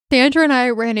Sandra and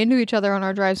I ran into each other on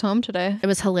our drives home today. It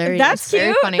was hilarious. That's cute.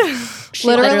 Very funny. She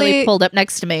literally pulled up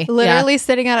next to me. Literally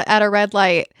sitting at a red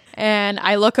light, and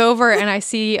I look over and I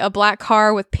see a black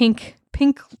car with pink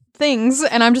things,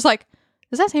 and I'm just like,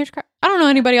 is that Sandra's car? I don't know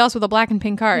anybody else with a black and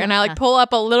pink car. And I like pull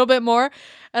up a little bit more,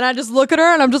 and I just look at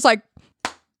her, and I'm just like,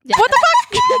 what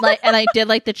the fuck? And I did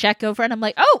like the check over, and I'm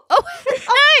like, oh,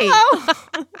 hey,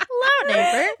 hello,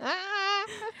 neighbor.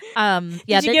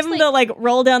 Did you give him the like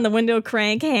roll down the window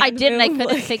crank hand? I didn't. move? I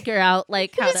couldn't figure out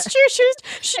like how to. She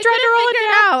tried to roll it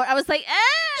down. I was like,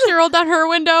 She rolled down her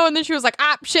window, and then she was like,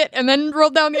 shit, and then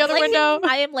rolled down the other window.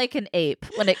 I am like an ape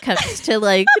when it comes to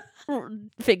like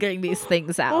figuring these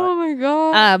things out. Oh my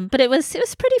god. But it was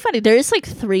pretty funny. There's like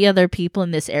 3 other people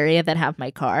in this area that have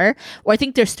my car, or I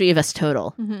think there's 3 of us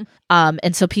total. Mm-hmm.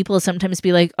 And so people sometimes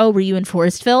be like, "Oh, were you in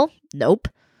Forestville?" Nope.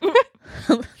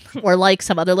 Or like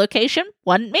some other location.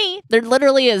 Wasn't me. There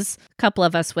literally is a couple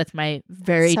of us with my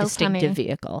very distinctive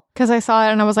vehicle. Because I saw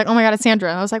it and I was like, oh my god, it's Sandra.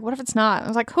 And I was like, what if it's not? I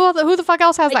was like, who the fuck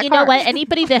else has that car? You know what?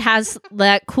 Anybody that has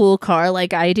that cool car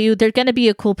like I do, they're going to be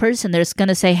a cool person. They're going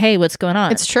to say, hey, what's going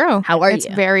on? It's true. How are you? It's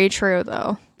very true,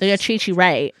 though. They're going to treat you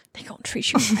right. They gonna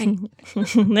treat you right.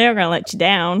 They're gonna let you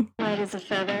down. Light as a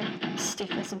feather, stiff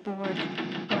as a board.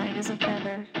 Light as a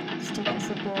feather, stiff as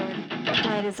a board.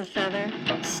 Light as a feather,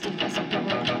 stiff as a board.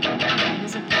 Light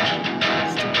as a feather,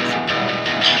 stiff as a board.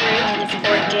 Truth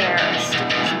or dare?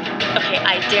 Okay,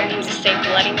 I dare you to say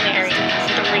Bloody Mary 3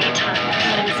 times.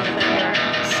 Light as a feather,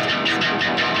 stiff as a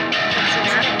board. What's the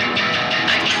matter?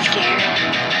 Are you scared?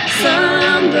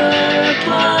 Slumber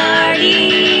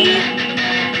party.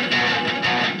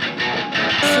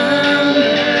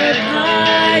 Slumber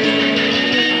party.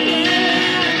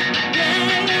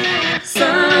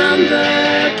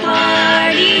 Slumber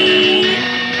party.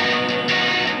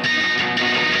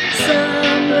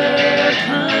 Slumber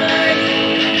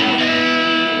party.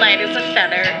 Light as a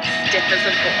feather, stiff as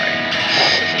a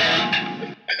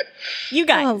board. You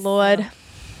guys. Oh lord.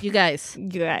 You guys.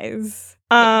 What's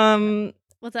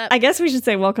up? I guess we should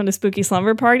say welcome to Spooky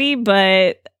Slumber Party,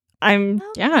 but I'm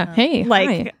Yeah. Hey. like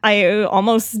hi. I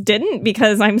almost didn't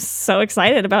because I'm so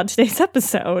excited about today's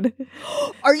episode.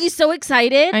 Are you so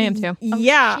excited? I am too.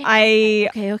 Yeah, shit. I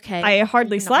Okay. I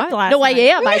hardly slept last No, I night.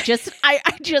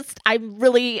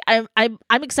 am.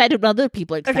 I'm excited when other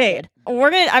people are excited.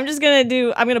 Okay, I'm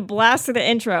gonna blast through the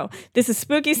intro. This is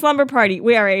Spooky Slumber Party.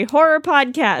 We are a horror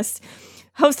podcast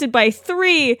hosted by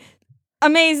 3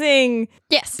 amazing,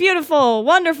 Yes. beautiful,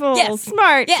 wonderful, Yes.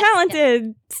 smart, Yes.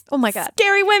 talented, Oh my god.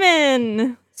 scary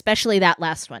women. Especially that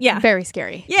last one. Yeah. Very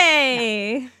scary.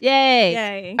 Yay. Yay.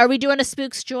 Yay. Are we doing a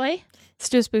Spook's Joy? Let's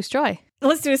do a Spook's Joy.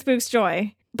 Let's do a Spook's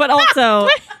Joy. But also,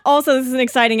 this is an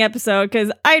exciting episode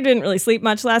because I didn't really sleep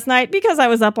much last night because I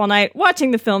was up all night watching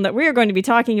the film that we are going to be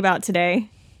talking about today.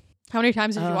 How many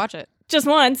times did you watch it? Just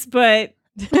once, but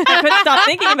I couldn't stop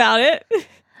thinking about it.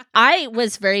 I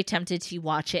was very tempted to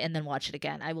watch it and then watch it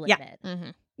again. I will admit. Mm-hmm.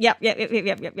 Yep. Yeah.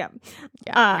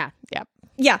 Yeah.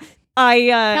 Yeah.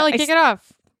 Kelly, kick it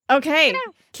off. Okay.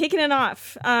 Kicking it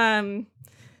off.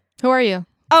 Who are you?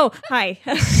 Oh, hi.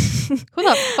 Who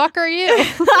the fuck are you?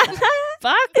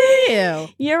 Fuck you.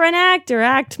 You're an actor,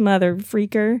 mother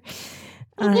freaker.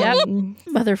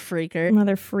 Mother freaker.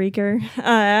 Mother freaker.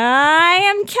 I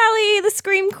am Kelly, the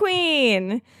Scream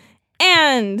Queen.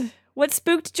 And what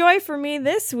spooked joy for me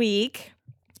this week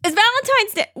is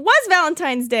Valentine's Day. Was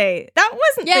Valentine's Day. That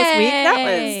wasn't this week.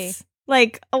 That was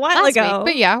like a while Last ago. week,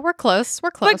 but yeah, we're close.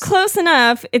 We're close. But close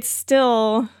enough. It's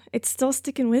still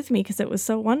sticking with me because it was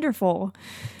so wonderful.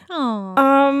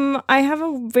 Aww. I have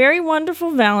a very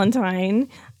wonderful Valentine.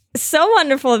 So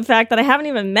wonderful, in fact, that I haven't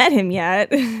even met him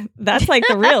yet. That's like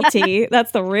the real tea.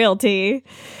 That's the real tea.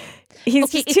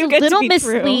 He's just too good to be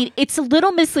true. It's a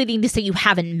little misleading to say you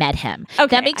haven't met him.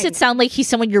 Okay, That makes it sound like he's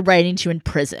someone you're writing to in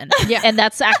prison. Yeah. And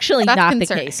that's actually That's not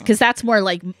concerning. the case. Because that's more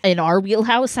like in our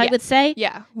wheelhouse, I would say.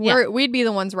 Yeah. Yeah. We'd be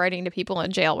the ones writing to people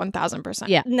in jail 1,000%.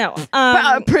 Yeah. No.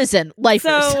 Prison.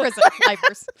 Lifers. so- Prison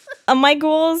lifers. My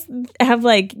goals have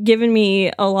like given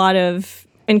me a lot of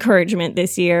encouragement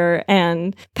this year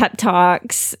and pep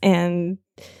talks and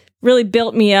really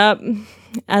built me up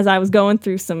as I was going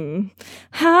through some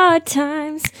hard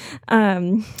times.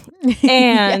 And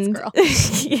Yes, girl.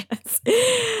 yes.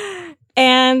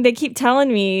 And they keep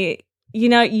telling me, you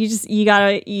know, you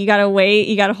gotta wait,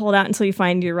 you gotta hold out until you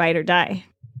find your ride or die.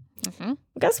 Mhm. Well,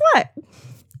 guess what?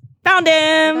 Found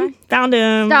him. Found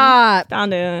him. Stop.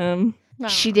 Found him.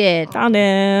 She did. Found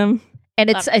him. And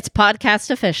it's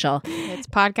podcast official. It's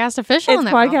podcast official It's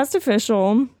now. podcast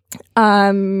official.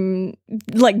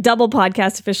 Like double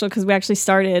podcast official because we actually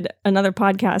started another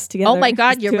podcast together. Oh my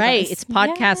God, Just you're 2 of right. us. It's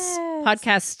podcast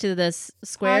Podcast to this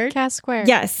squared. Podcast Square.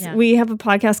 Yes, Yeah. we have a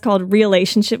podcast called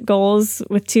Relationship Goals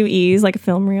with 2 E's, like a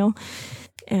film reel,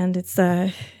 and it's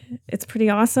pretty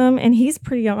awesome, and he's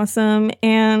pretty awesome,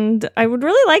 and I would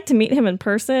really like to meet him in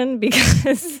person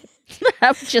because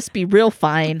That would just be real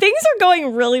fine. things are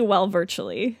going really well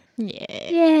virtually, Yeah.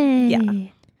 Yay. Yeah.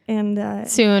 and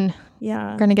Soon.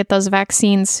 yeah, We're going to get those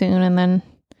vaccines soon, and then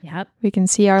Yep. we can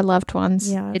see our loved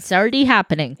ones. yeah, It's already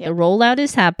happening. The rollout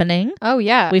is happening. Oh,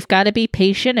 yeah. We've got to be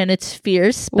patient, and it's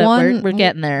fierce, but we're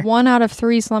getting there. 1 out of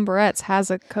 3 slumberettes has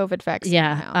a COVID vaccine.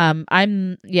 Yeah. now.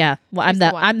 I'm She's the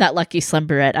one. I'm that lucky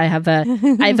slumberette. I have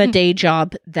a day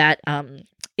job that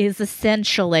is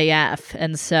essential AF,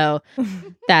 and so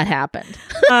that happened.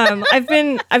 I've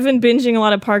been binging a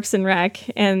lot of Parks and Rec,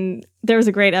 and there was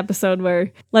a great episode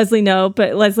where Leslie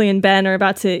and Ben are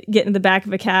about to get in the back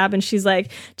of a cab, and she's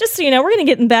like, "Just so you know, we're gonna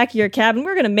get in the back of your cab, and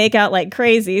we're gonna make out like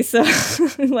crazy." So,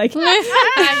 like,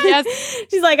 Yes.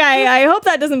 she's like, "I hope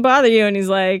that doesn't bother you," and he's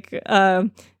like,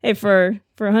 "Hey, for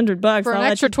 $100, For an I'll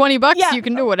let extra you-" $20, Yeah. you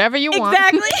can do whatever you want.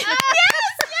 Exactly.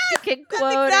 You can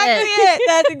quote Exactly it.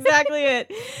 That's exactly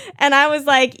it. And I was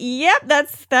like, "Yep,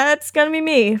 that's gonna be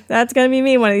me. That's gonna be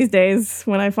me one of these days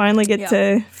when I finally get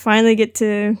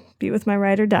to be with my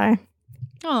ride or die."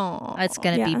 Oh, It's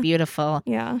gonna be Yeah. beautiful.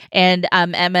 Yeah, And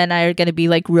Emma and I are gonna be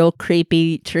like real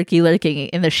creepy turkey lurking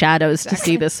in the shadows to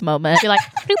see this moment.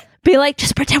 Be like,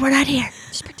 just pretend we're not here.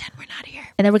 just pretend we're not here.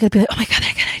 And then we're gonna be like, oh my god,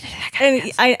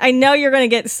 and I know you're gonna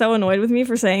get so annoyed with me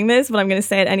for saying this, but I'm gonna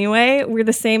say it anyway. We're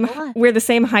the same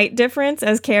height difference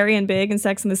as Carrie and Big in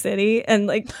Sex and the City, and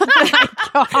like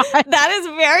that is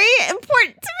very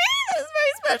important to me. That is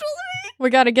very special to me. We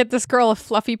got to get this girl a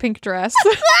fluffy pink dress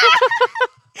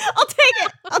I'll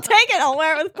take it. I'll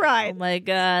wear it with oh pride. my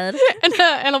god.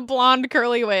 and a blonde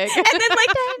curly wig. And then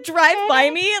like drive by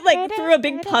me like through a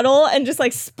big puddle and just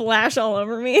like splash all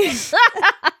over me. And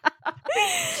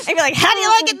be like, "How do you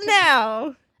like it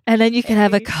now?" And then you can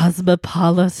have a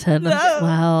cosmopolitan as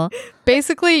well.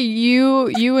 Basically,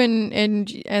 you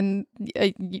and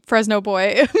Fresno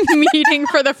boy meeting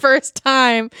for the first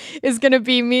time is going to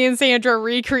be me and Sandra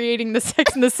recreating the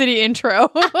Sex and the City intro.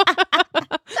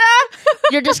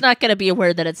 You're just not gonna be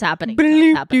aware that it's happening.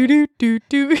 It's happening.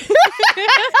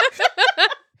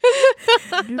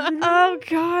 Oh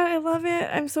god, I love it.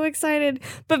 I'm so excited.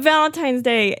 But Valentine's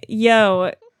Day,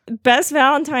 best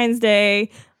Valentine's Day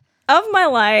of my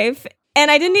life. And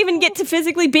I didn't even get to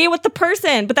physically be with the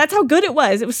person, but that's how good it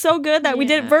was. It was so good that we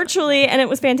did it virtually, and it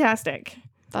was fantastic.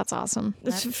 That's awesome.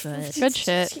 That's good. Good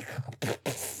shit.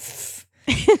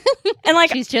 And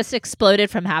like, She's just exploded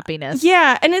from happiness.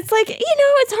 yeah, and it's like,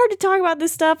 it's hard to talk about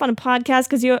this stuff on a podcast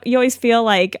because you always feel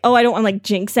like, oh, I don't want to like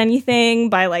jinx anything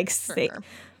by like say.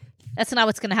 That's not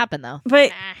what's gonna happen though.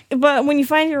 But when you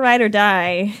find your ride or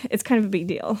die, it's kind of a big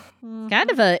deal. Kind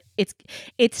of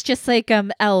it's just like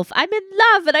Elf. I'm in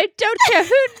love and I don't care who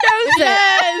knows it.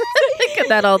 I think of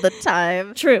that all the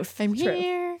time. Truth. I'm True.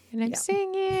 here and I'm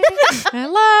singing. I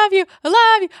love you. I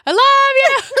love you. I love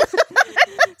you.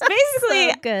 Basically,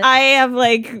 So good.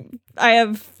 I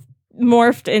have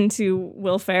morphed into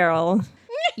Will Ferrell.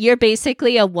 You're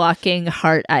basically a walking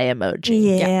heart eye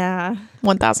emoji. Yeah.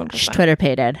 1000%. Twitter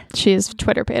pated. She is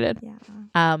Twitter pated.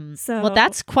 So Well,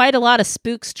 that's quite a lot of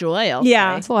spooks joy. I'll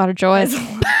Yeah. say. It's a lot of joy. It's a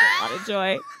lot of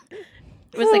joy.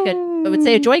 It was like I would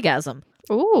say a joygasm.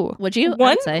 Ooh. Would you? I One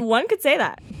would say. one could say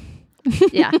that,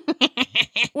 Yeah.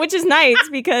 which is nice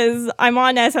because I'm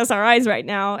on SSRIs right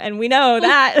now, and we know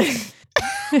that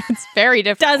It's very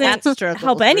different. doesn't struggle's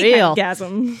help any real. kind of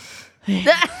gasm.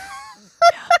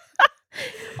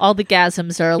 All the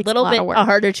gasms are a Takes a little lot bit of work.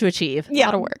 harder to achieve. Yeah.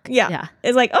 lot of work. Yeah. Yeah.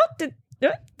 It's like, oh, did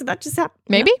that just happen?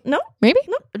 Maybe? No. Maybe?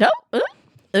 No.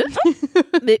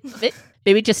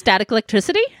 Maybe just static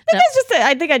electricity. No.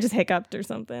 I think I just hiccuped or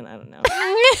something. I don't know.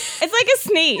 It's like a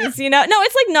sneeze, No,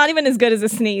 it's like not even as good as a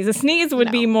sneeze. A sneeze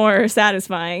would be more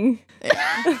satisfying.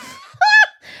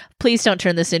 Please don't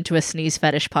turn this into a sneeze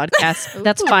fetish podcast.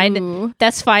 That's fine. Ooh.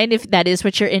 That's fine if that is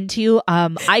what you're into.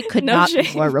 I could No not be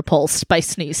shame. more repulsed by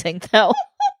sneezing, though.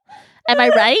 Am I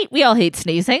right? We all hate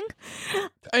sneezing,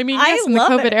 I mean, I yes, in the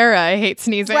love COVID it. era, I hate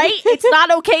sneezing. right? It's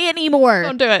not okay anymore.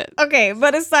 Don't do it. Okay,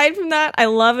 but aside from that, I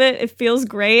love it. It feels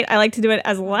great. I like to do it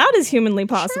as loud as humanly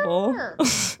possible.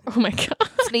 Oh my God.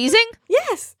 Sneezing?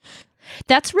 Yes.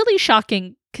 That's really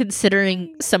shocking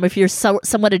considering some of your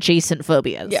somewhat adjacent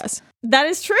phobias. Yes. That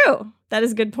is true. That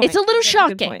is a good point. It's a little That's good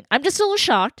shocking. point. I'm just a little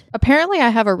shocked. Apparently, I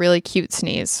have a really cute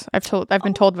sneeze. I've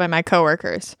been told by my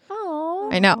coworkers. Oh.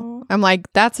 I know. I'm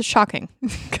like, that's shocking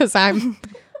because I'm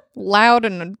loud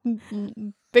and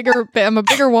bigger. I'm a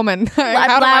bigger woman. How do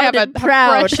I loud have and a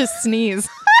proud. precious sneeze?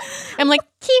 I'm like,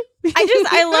 cute.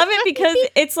 I love it because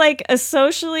it's like a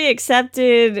socially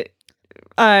accepted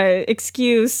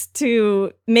excuse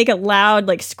to make a loud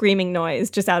like screaming noise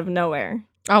just out of nowhere.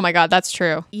 Oh my God, that's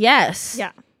true. Yes.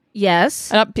 Yeah.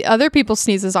 Yes. Other people's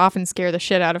sneezes often scare the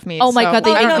shit out of me. Oh my so God,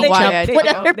 they I don't make know me why I jump when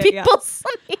don't. other people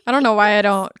sneeze. I don't know why I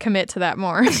don't commit to that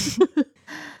more.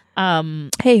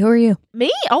 Hey, who are you? Me?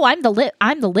 Oh, I'm the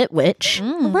lit witch.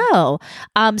 Hello.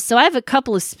 So I have a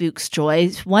couple of spooks, Joy.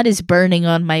 One is burning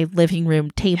on my living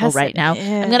room table right now.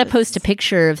 I'm going to post a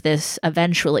picture of this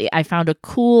eventually. I found a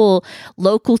cool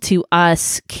local to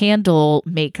us candle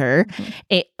maker,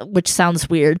 which sounds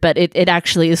weird, but it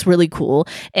actually is really cool.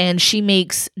 And she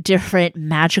makes different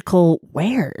magical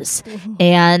wares.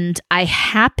 And I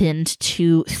happened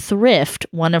to thrift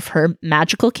one of her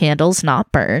magical candles,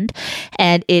 not burned,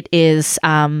 and it is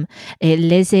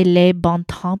Les Bon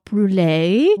Temps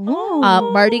Brûlés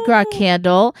Mardi Gras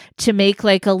candle to make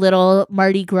like a little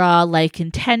Mardi Gras like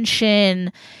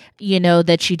intention, you know,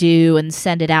 that you do and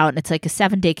send it out, and it's like a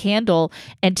 7-day candle,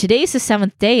 and today's the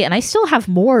 7th day and I still have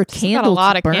more candle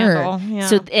to burn. Candle. Yeah.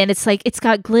 So, and it's like it's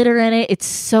got glitter in it. It's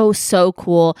so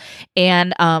cool.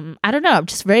 And I don't know, I'm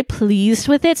just very pleased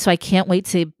with it, so I can't wait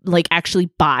to like actually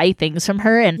buy things from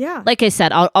her. And like I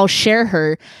said, I'll share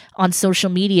her on social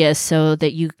media so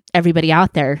that everybody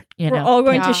out there, we're all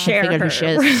going to share her. Who she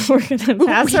is. We're going to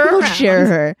pass her around. Share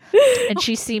her. And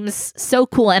she seems so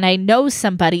cool. And I know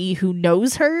somebody who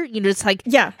knows her, you know, it's like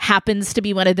happens to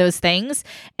be one of those things.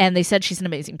 And they said she's an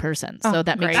amazing person. So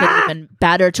that makes it even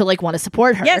better to like want to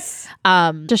support her. Yes.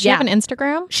 Does she have an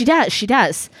Instagram? She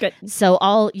does. Good. So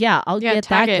I'll get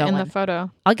tag that it going. in the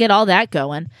photo. I'll get all that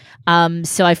going.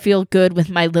 So I feel good with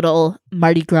my little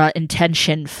Mardi Gras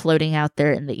intention floating out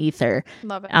there in the ether.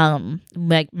 Love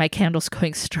it. My candle's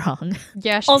going strong.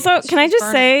 Yeah. Also, can I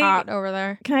just say hot over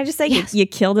there? Can I just say you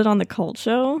killed it on the Cult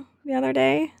Show the other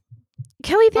day?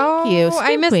 Kelly, thank you.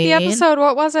 I missed the episode.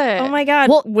 What was it? Oh my God.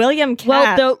 Well, William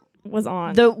Cat was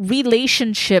on. The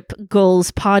Relationship Goals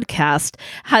podcast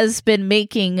has been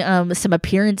making some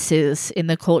appearances in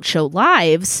the Cult Show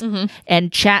lives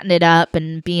and chatting it up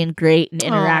and being great and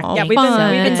interacting. Yeah, we've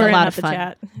been a lot of the fun.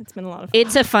 chat. It's been a lot of fun.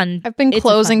 It's a fun. I've been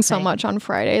closing so much on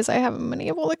Fridays. I haven't been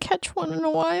able to catch one in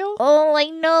a while. Oh, I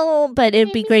know, but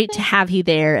it'd be great to have you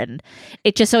there, and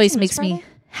it just always makes me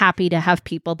happy to have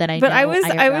people that I know. But I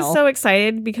was so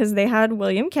excited because they had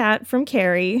William Cat from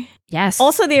Carrie. Yes.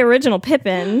 Also the original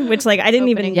Pippin, which like I didn't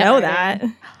even know that.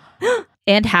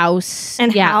 And House.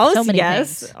 House, so many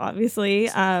yes, things. obviously.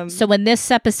 So when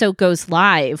this episode goes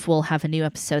live, we'll have a new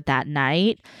episode that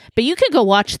night. But you can go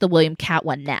watch the William Cat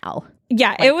one now.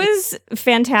 Yeah, it was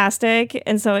fantastic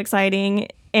and so exciting.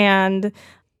 And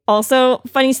also,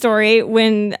 funny story,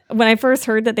 when I first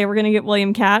heard that they were going to get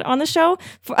William Cat on the show,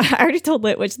 I already told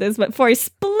Litwitch this, but for a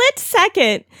split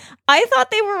second, I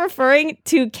thought they were referring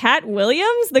to Cat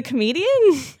Williams, the comedian.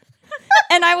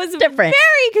 And I was very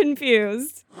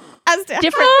confused as to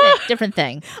different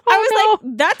thing. I was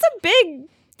like,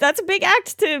 that's a big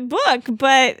act to book,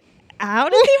 but how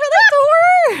does he relate to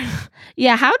horror?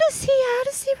 Yeah, how does he relate? How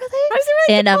does he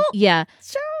relate to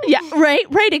show? Yeah,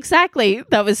 right, exactly.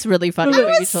 That was really funny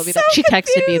when you told me that. She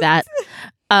texted me that.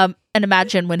 And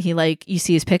imagine when he like you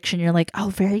see his picture and you're like, oh,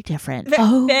 very different.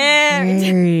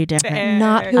 Very different.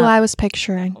 Not who I was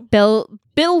picturing. Bill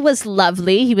was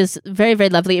lovely. He was very, very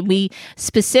lovely. And we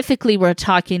specifically were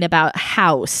talking about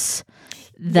House,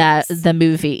 the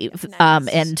movie,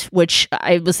 and which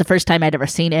I was the first time I'd ever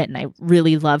seen it, and I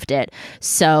really loved it.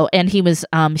 So, and he was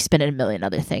he's been in a million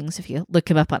other things if you look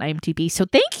him up on IMDb. So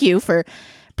thank you for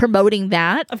promoting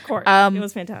that. Of course, it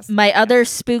was fantastic. My other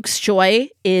Spooks Joy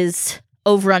is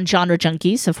over on Genre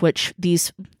Junkies, of which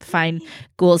these fine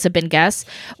ghouls have been guests.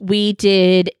 We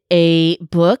did a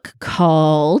book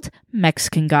called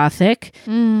Mexican Gothic,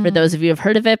 for those of you who have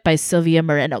heard of it, by Sylvia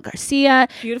Moreno Garcia.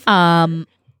 Beautiful.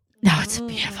 No, it's a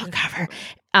beautiful cover.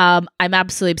 I'm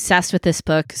absolutely obsessed with this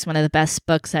book. It's one of the best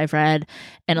books I've read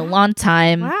in a long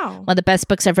time. Wow. One of the best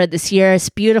books I've read this year. It's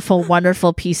a beautiful,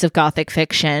 wonderful piece of Gothic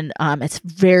fiction. It's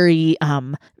very,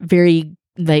 very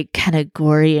like kind of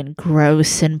gory and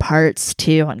gross in parts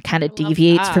too, and kind of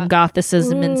deviates from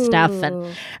Gothicism and stuff.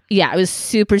 And yeah, it was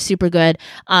super, super good.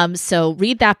 So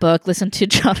read that book, listen to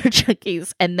Genre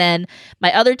Junkies, and then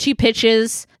my other two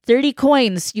pitches 30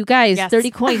 coins, you guys. Yes.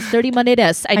 30 coins, 30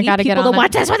 monedas. I need gotta get people to on it.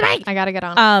 watch this with me. I gotta get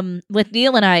on. With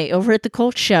Neil and I over at the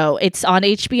Cult Show. It's on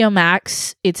HBO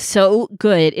Max. It's so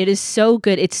good. It is so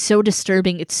good. It's so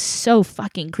disturbing. It's so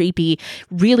fucking creepy.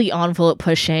 Really envelope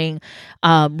pushing,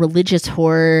 religious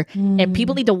horror, and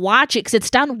people need to watch it because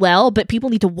it's done well. But people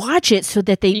need to watch it so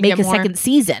that they You make get a more. second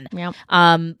season. Yep.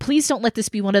 Please don't let this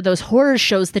be one of those horror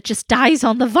shows that just dies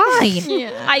on the vine.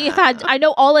 I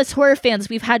know all us horror fans,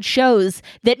 we've had shows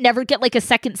that never get like a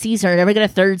second season or never get a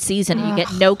third season and you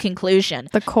get no conclusion.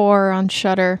 The Core on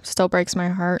Shudder still breaks my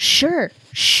heart. Sure.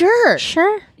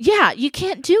 Yeah, you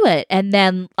can't do it. And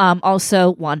then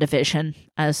also WandaVision,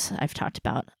 as I've talked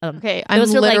about. Okay, I'm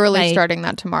those are, like, literally my- starting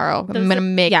that tomorrow. I'm gonna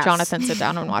make yes. Jonathan sit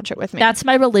down and watch it with me. That's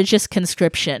my religious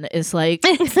conscription is like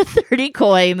 30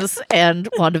 coins and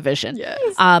WandaVision.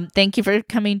 Yes. Thank you for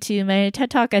coming to my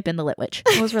TED Talk. I've been the Lit Witch.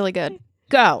 It was really good.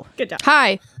 Go. Good job.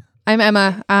 Hi, I'm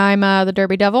Emma. I'm the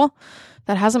Derby Devil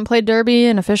that hasn't played Derby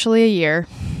in officially a year.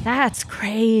 That's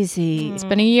crazy. It's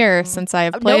been a year since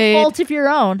I've No played. fault of your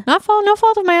own. No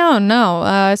fault of my own. No,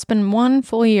 it's been one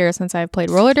full year since I've played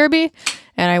roller derby,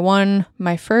 and I won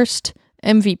my first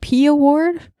MVP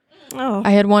award. Oh,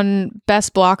 I had won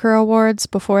Best Blocker awards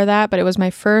before that, but it was my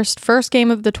first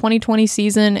game of the 2020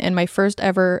 season and my first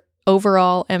ever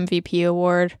overall MVP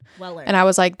award. Well And I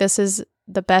was like, this is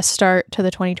the best start to the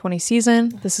 2020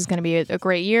 season. This is going to be a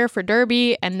great year for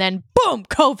Derby. And then boom,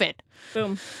 COVID.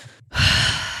 boom.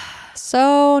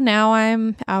 So now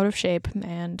I'm out of shape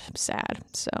and sad.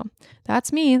 So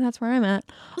that's me. That's where I'm at.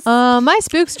 My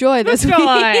Spooks Joy this week.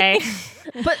 Joy.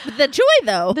 But the joy,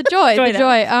 though. The joy. Joy The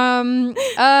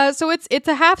joy. So it's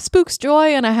a half Spooks Joy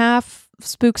and a half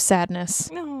Spooks Sadness.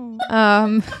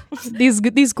 No.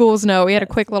 These ghouls know we had a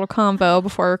quick little convo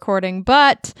before recording,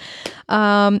 but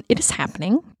it is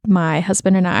happening. My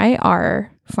husband and I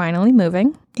are finally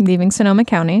leaving Sonoma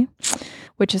County,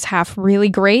 which is half really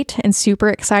great and super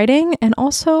exciting, and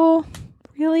also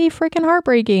really freaking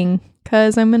heartbreaking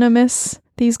because I'm gonna miss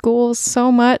these ghouls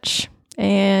so much,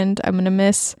 and I'm gonna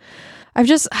miss. I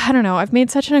don't know. I've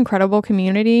made such an incredible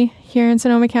community here in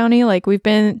Sonoma County. Like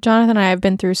Jonathan and I have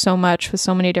been through so much with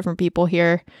so many different people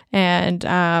here. And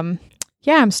I'm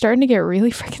starting to get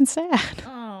really freaking sad.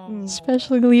 Oh.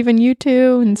 Especially leaving you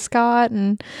two and Scott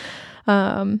and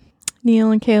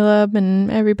Neil and Caleb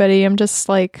and everybody. I'm just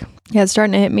like, it's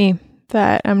starting to hit me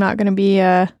that I'm not going to be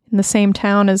in the same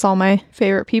town as all my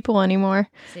favorite people anymore.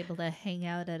 Is able to hang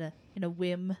out in a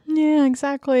whim. Yeah,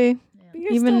 exactly.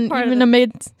 You're Even still part of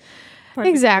amid part of the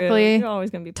exactly. crew. You're always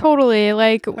gonna be part totally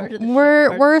like Part of the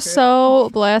we're shit, so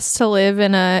blessed to live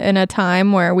in a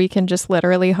time where we can just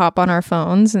literally hop on our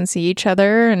phones and see each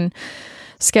other and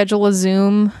schedule a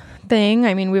Zoom thing.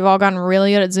 I mean, we've all gotten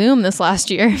really good at Zoom this last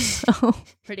year. So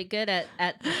Pretty good at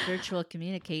virtual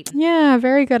communicating. yeah,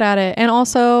 very good at it. And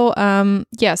also,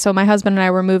 so my husband and I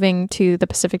were moving to the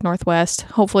Pacific Northwest,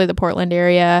 hopefully the Portland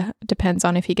area. Depends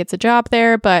on if he gets a job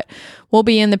there, but we'll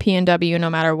be in the PNW no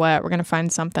matter what. We're going to find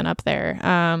something up there.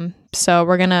 So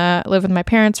we're going to live with my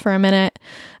parents for a minute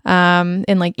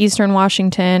in like Eastern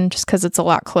Washington, just because it's a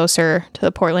lot closer to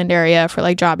the Portland area for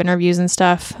like job interviews and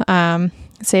stuff.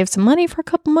 Save some money for a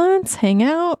couple months, hang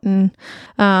out, and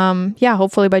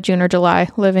hopefully by June or July,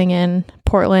 living in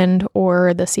Portland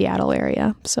or the Seattle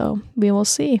area. So we will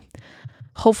see.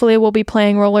 Hopefully we'll be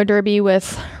playing roller derby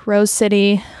with Rose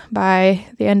City by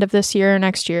the end of this year or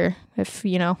next year, if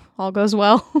all goes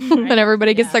well and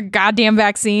everybody gets their goddamn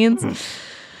vaccines.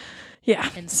 Yeah.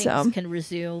 And things So can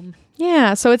resume.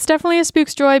 yeah, so it's definitely a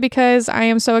Spooks Joy because I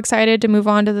am so excited to move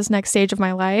on to this next stage of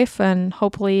my life and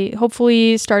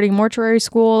hopefully starting mortuary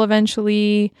school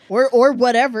eventually Or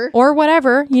whatever. or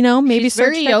whatever, maybe She's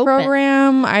search very tech open.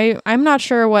 program. I'm not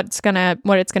sure what it's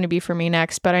gonna be for me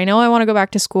next, but I know I want to go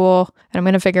back to school and I'm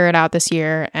gonna figure it out this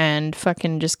year and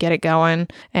fucking just get it going.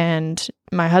 And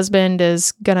my husband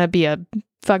is gonna be a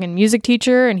fucking music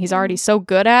teacher and he's already so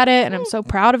good at it and I'm so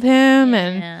proud of him.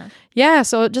 And yeah,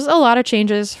 so just a lot of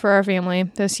changes for our family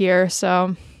this year.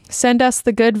 So send us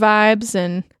the good vibes.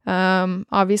 And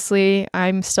obviously,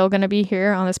 I'm still going to be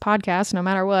here on this podcast no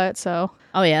matter what. So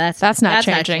Oh yeah, that's not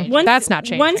changing. That's not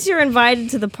changing. Once you're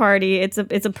invited to the party, it's a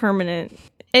permanent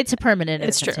It's a permanent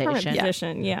It's true. invitation. Yeah.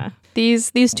 position. Yeah.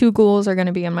 These two ghouls are going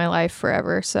to be in my life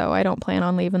forever. So I don't plan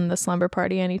on leaving the slumber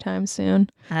party anytime soon.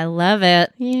 I love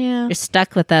it. Yeah. You're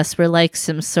stuck with us. We're like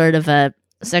some sort of a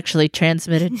sexually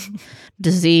transmitted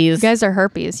disease. You guys are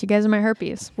herpes. You guys are my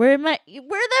herpes. We're the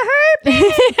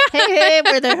herpes. Hey,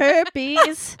 we're the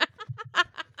herpes.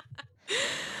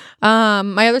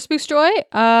 My other Spooks Joy,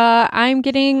 I'm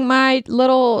getting my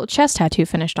little chest tattoo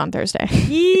finished on Thursday.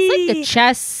 It's like the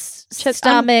chest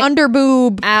stomach, under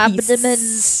boob, abdomen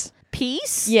piece.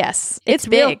 piece. Yes, It's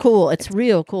real cool. It's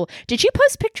real cool. Did you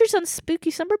post pictures on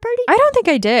Spooky Summer Party? I don't think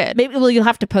I did. Maybe. Well, you'll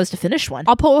have to post a finished one.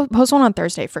 I'll post one on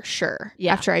Thursday for sure.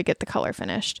 Yeah. After I get the color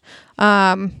finished.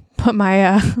 Put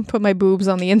my boobs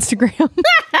on the Instagram.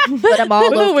 Put them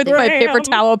all over with the- my paper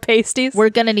towel pasties. We're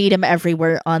gonna need them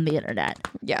everywhere on the internet.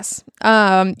 Yes.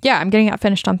 Yeah, I'm getting that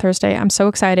finished on Thursday. I'm so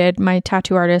excited. My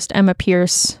tattoo artist, Emma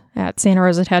Pierce at Santa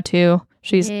Rosa Tattoo.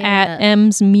 She's at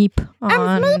M's Meep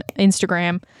on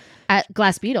Instagram. At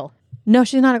Glass Beetle. No,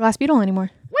 she's not at Glass Beetle anymore.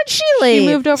 When'd she leave? She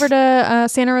moved over to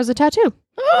Santa Rosa Tattoo.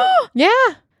 Yeah.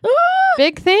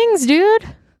 Big things, dude.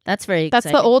 That's very That's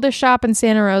exciting. the oldest shop in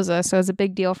Santa Rosa, so it's a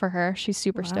big deal for her. She's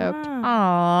super stoked.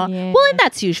 Aw. Yeah. Well, and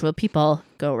that's usual. People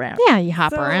go around. Yeah, you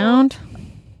hop So- around.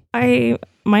 I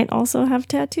might also have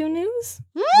tattoo news.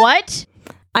 What?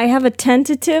 I have a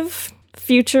tentative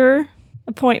future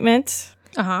appointment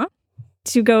Uh-huh.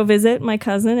 to go visit my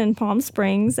cousin in Palm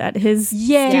Springs at his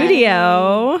Yeah.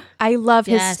 studio. I love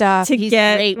his Yes. stuff. To He's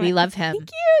get great. We love him.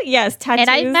 Yes, tattoos.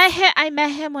 And I met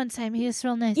him one time. He was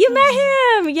real nice. You met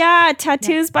him, yeah.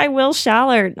 Tattoos by Will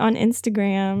Shallard on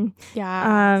Instagram.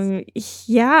 Yeah.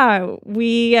 Yeah,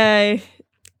 we.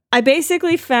 I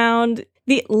basically found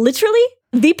literally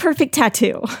the perfect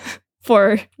tattoo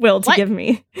for Will to What? give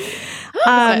me,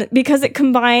 it? because it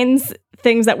combines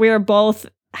things that we are both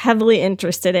heavily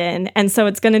interested in, and so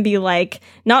it's going to be like,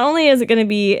 not only is it going to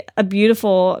be a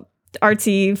beautiful,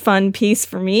 artsy, fun piece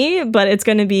for me, but it's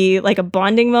going to be like a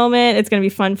bonding moment. It's going to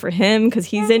be fun for him because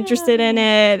he's interested in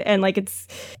it, and like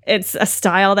it's a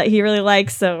style that he really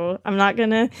likes. So I'm not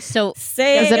gonna So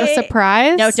say. Is it a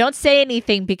surprise? no, don't say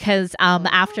anything because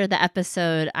after the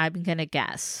episode, I'm gonna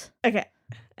guess Okay.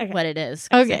 what it is.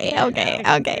 Okay.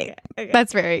 Okay.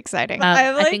 That's very exciting. I'm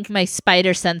I like- think my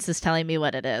spider sense is telling me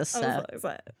what it is. I'm So. so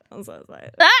excited. I'm so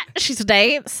excited. She's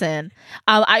dancing.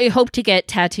 I hope to get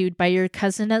tattooed by your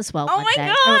cousin as well. Oh one my day.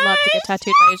 God. I would love to get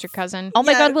tattooed by your cousin. Oh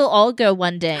my Yes. god, we'll all go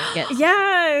one day. And get,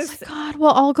 Yes. God, we'll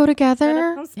all go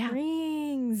together. Palm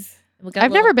Springs. we'll get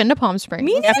I've a little- never been to Palm Springs.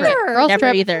 Me Never. neither. Girls Never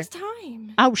trip. either. First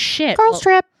time. Oh shit. Girls Well,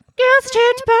 trip. Girls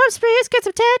trip to Palm Springs, get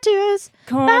some tattoos.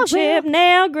 Corn chip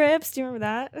nail grips. Do you remember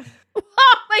that?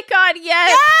 Oh my god,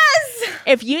 yes.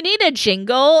 If you need a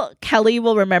jingle, Kelly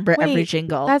will remember every Wait,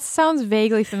 jingle. That sounds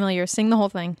vaguely familiar. Sing the whole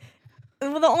thing.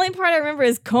 Well, the only part I remember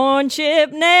is corn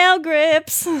chip nail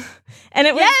grips, and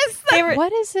it was they were.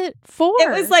 What is it for? It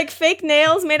was like fake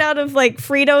nails made out of like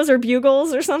Fritos or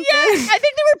Bugles or something. I think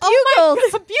they were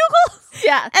bugles. Bugles.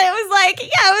 Yeah. And it was like,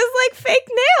 it was like fake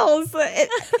nails.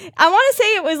 I want to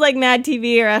say it was like Mad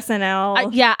TV or SNL.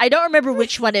 Yeah, I don't remember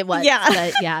which one it was. Yeah.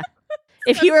 But yeah.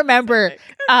 If you remember,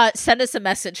 send us a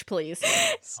message, please.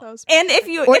 so And if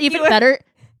you, Or if even you, better,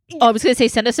 I was going to say,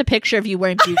 send us a picture of you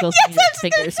wearing bugles on your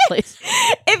fingers, please.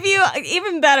 if you,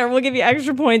 even better, we'll give you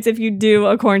extra points if you do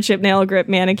a corn chip nail grip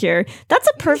manicure. That's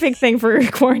a perfect thing for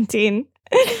quarantine.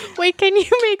 Wait, can you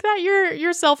make that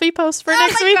your selfie post for Oh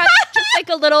next my week? God, just like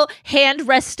a little hand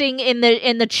resting in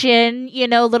the chin,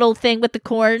 little thing with the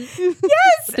corn. Yes,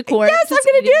 The corns. yes, I'm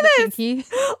gonna do this. Pinky.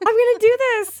 I'm gonna do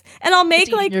this, and I'll make Just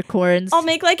eating like your corns. I'll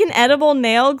make like an edible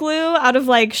nail glue out of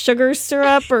like sugar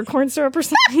syrup or corn syrup or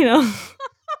something.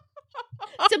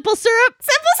 Simple syrup.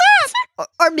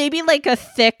 Or maybe like a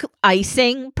thick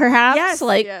icing, perhaps. Yes.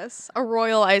 Like Yes, a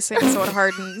royal icing so it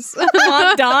hardens.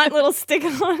 Fondant, little stick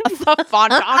on. The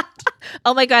fondant.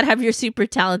 oh my god, have your super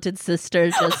talented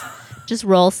sister just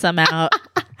roll some out.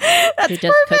 That's to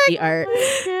just perfect. cookie art.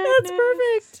 That's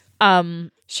perfect.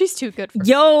 She's too good for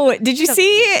Yo, did you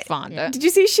see? fondant. Did you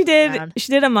see she did? Around.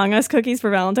 She did Among Us cookies for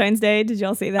Valentine's Day. Did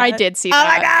y'all see that? I did see Oh that.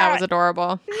 my God. That was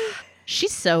adorable.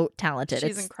 She's so talented.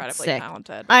 She's It's incredibly sick.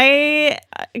 talented. I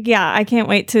can't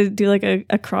wait to do like a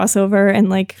crossover and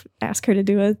like ask her to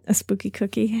do a spooky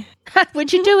cookie.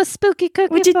 Would you do a spooky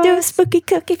cookie? Would you for do a us? spooky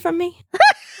cookie for me?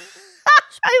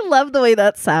 I love the way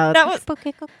that sounds. That was.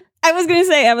 I was gonna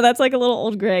say, Emma, that's like a little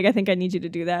old Greg. I think I need you to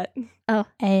do that.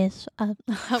 Okay,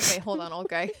 hold on, old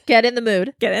guy. Get in the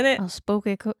mood. Get in it. A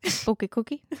spooky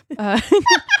cookie.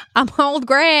 I'm old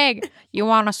Greg. You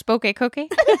want a spooky cookie?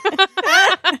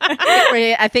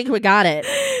 I think we got it.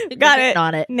 Got We're it. getting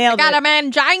on it. Nailed Got it. a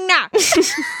mangina.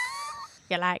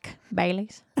 You like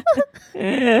Baileys?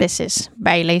 This is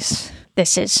Baileys.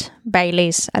 This is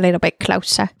Baileys. A little bit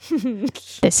closer.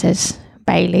 This is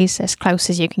Baileys, as close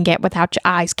as you can get without your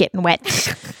eyes getting wet.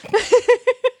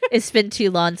 It's been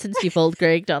too long since you've old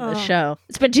Gregged on the show.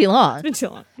 It's been too long. It's been too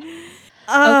long.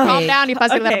 Calm down, you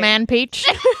fuzzy little okay. man peach.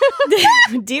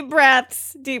 Deep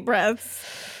breaths. Deep breaths.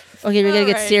 Okay, we're gonna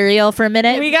get Alright. cereal for a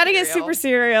minute. We got to get Cereal. super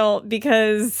cereal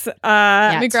because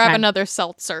Let me it's grab time. another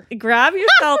seltzer. grab your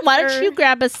seltzer. Why don't you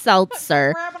grab a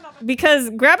seltzer?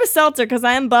 Grab a seltzer because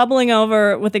I am bubbling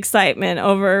over with excitement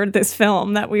over this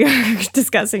film that we are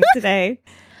discussing today.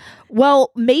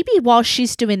 Well, maybe while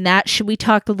she's doing that, should we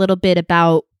talk a little bit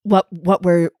about what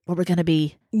we're gonna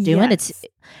be doing? Yes.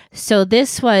 So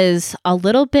this was a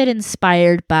little bit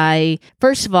inspired by,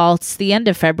 first of all, it's the end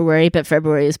of February, but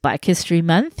February is Black History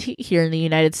Month here in the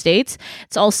United States.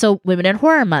 It's also Women in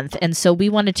Horror Month, and so we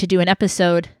wanted to do an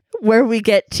episode where we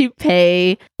get to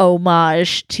pay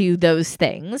homage to those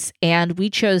things, and we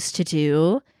chose to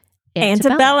do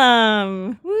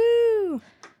Antebellum. Antebellum. Woo!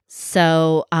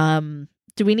 So,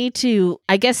 do we need to,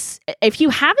 I guess, if you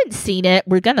haven't seen it,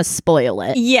 we're going to spoil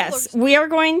it. Yes, we are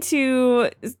going to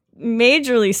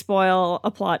majorly spoil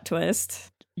a plot twist.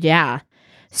 Yeah.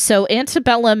 So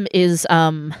Antebellum is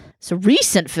it's a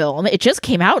recent film. It just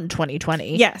came out in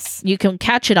 2020. Yes. You can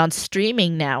catch it on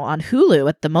streaming now on Hulu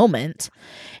at the moment.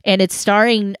 And it's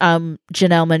starring Janelle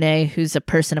Monáe, who's a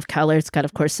person of color. It's got,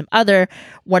 of course, some other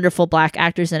wonderful Black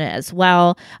actors in it as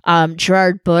well.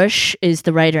 Gerard Bush is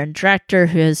the writer and director,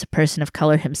 who is a person of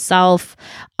color himself.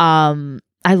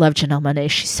 I love Janelle Monáe.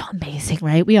 She's so amazing,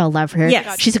 right? We all love her.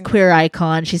 Yes. She's a queer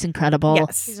icon. She's incredible.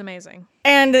 Yes. She's amazing.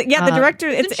 And the director,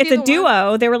 it's she a the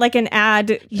duo. They were like an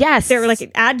ad. Yes. They were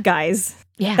like ad guys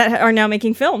yeah. that are now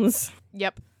making films.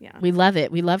 Yep. We love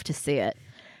it. We love to see it.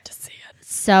 To see it.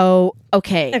 So,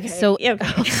 okay. So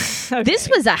Okay. this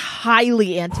was a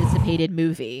highly anticipated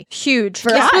movie. Huge. For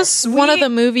This us. was one of the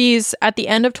movies at the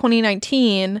end of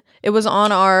 2019. It was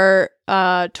on our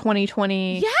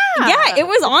 2020. Yeah, it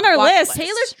was on our Watch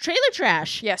list. Trailer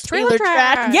trash. Yes, trailer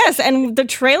trash. Yes, and the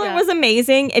trailer Yeah. was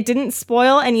amazing. It didn't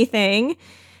spoil anything.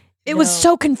 It was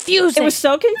so confusing. It was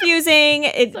so confusing.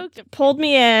 It So confusing. pulled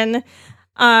me in.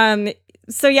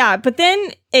 So yeah, but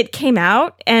then it came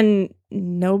out and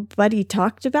nobody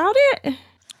talked about it.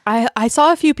 I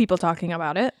saw a few people talking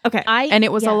about it, Okay. and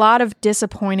it was yeah. a lot of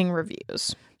disappointing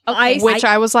reviews, Okay, which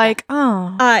I was like,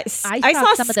 oh. I saw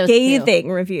saw some of those too.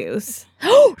 scathing reviews.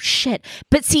 Oh shit.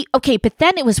 But see, okay, but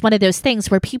then it was one of those things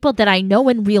where people that I know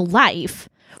in real life,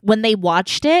 when they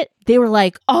watched it, they were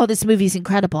like, "Oh, this movie's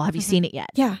incredible. Have you seen it yet?"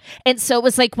 Yeah. And so it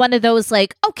was like one of those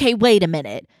like, "Okay, wait a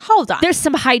minute. Hold on. There's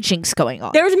some hijinks going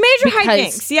on." There was major Because-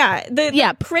 hijinks. Yeah.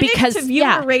 The critic because- to viewer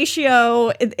yeah.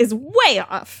 ratio is way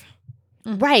off.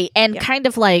 Right. And Yeah. kind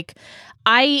of like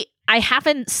I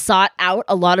haven't sought out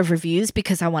a lot of reviews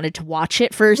because I wanted to watch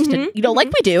it 1st and, like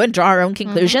we do, and draw our own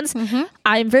conclusions.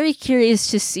 I'm very curious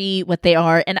to see what they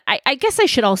are. And I guess I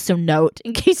should also note,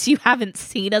 in case you haven't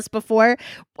seen us before,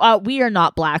 we are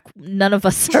not Black. None of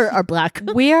us are Black.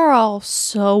 We are all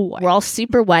so white. We're all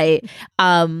super white.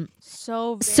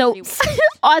 So So, very white.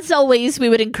 as always, we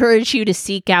would encourage you to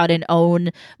seek out an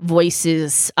own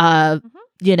voices,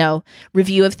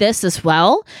 review of this as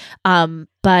well.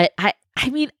 But I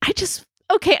mean,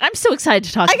 okay, I'm so excited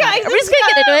to talk about it. We're just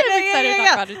gonna get into it. I'm excited to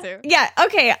talk about it too. Yeah,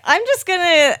 okay. I'm just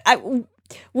gonna I'm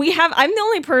the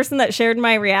only person that shared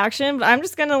my reaction, but I'm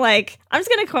just gonna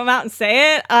come out and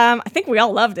say it. I think we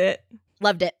all loved it.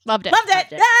 Loved it. Loved it. Loved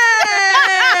it.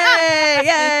 Yay!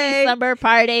 Yay! Summer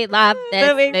party, love this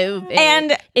Movie. movie.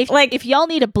 And if y'all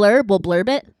need a blurb, we'll blurb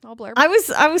it. I'll blurb. I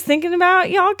was thinking about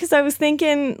y'all because I was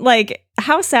thinking like,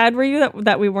 how sad were you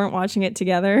that we weren't watching it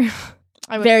together?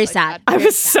 I was Very really sad. I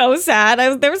was so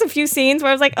sad. There was a few scenes where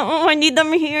I was like, oh, I need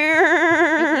them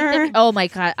here. Oh my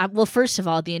god. Well, first of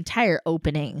all, the entire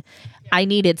opening, I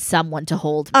needed someone to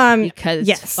hold me because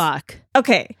yes. fuck.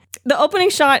 Okay. The opening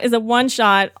shot is a one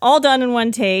shot, all done in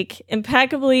one take,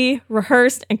 impeccably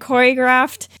rehearsed and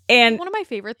choreographed. And one of my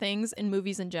favorite things in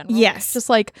movies in general. Yes. Just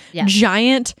like Yes.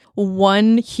 giant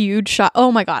one huge shot.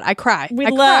 Oh my god, I cry. we I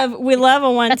love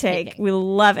a one That's take. amazing. We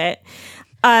love it.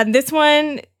 This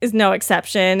one is no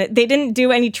exception. They didn't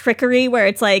do any trickery where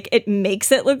it's like it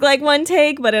makes it look like one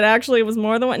take, but it actually was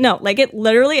more than one. No, like it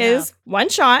literally is one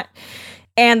shot,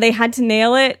 and they had to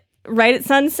nail it right at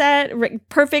sunset,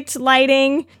 perfect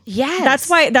lighting. Yes. That's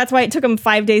why it took them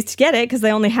 5 days to get it, because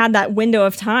they only had that window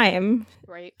of time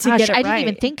Right. to Gosh, get it I didn't right.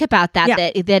 even think about that,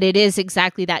 Yeah. that it is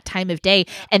exactly that time of day.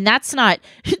 And that's not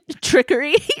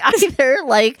trickery either.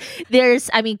 Like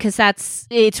because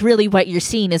it's really what you're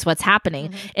seeing is what's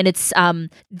happening. And it's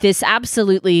this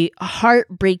absolutely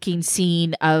heartbreaking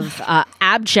scene of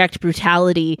abject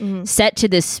brutality set to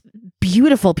this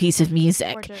beautiful piece of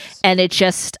music. Gorgeous. And it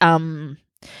just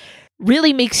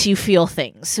really makes you feel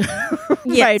things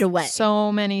right away.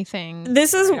 So many things.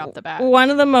 This is right off the bat. one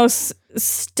of the most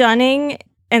stunning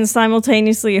and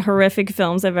simultaneously horrific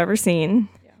films I've ever seen.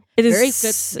 It is Very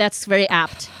good. That's very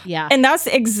apt. Yeah. And that's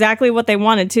exactly what they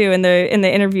wanted to in the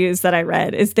interviews that I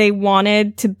read, is they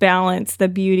wanted to balance the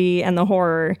beauty and the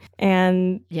horror.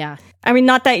 And yeah. I mean,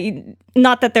 not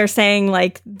that they're saying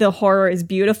like the horror is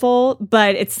beautiful,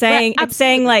 but it's saying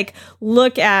like,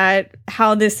 look at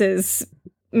how this is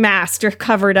masked or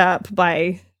covered up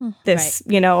by this,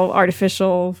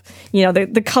 artificial,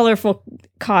 the colorful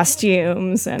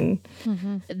costumes and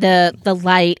the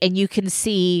light, and you can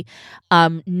see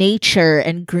nature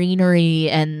and greenery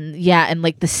and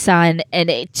like the sun, and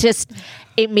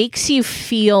it makes you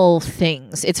feel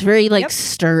things. It's very like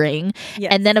stirring.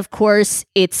 Yes. And then of course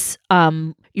it's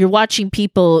you're watching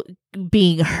people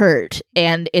being hurt,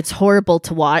 and it's horrible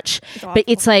to watch. But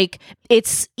it's like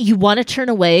you want to turn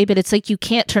away, but it's like you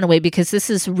can't turn away because this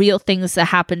is real things that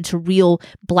happen to real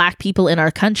Black people in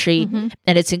our country,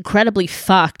 and it's incredibly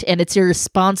fucked, and it's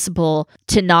irresponsible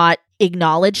to not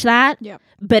acknowledge that.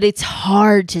 But it's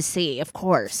hard to see, of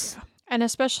course. And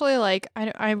especially like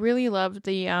I really loved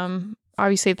the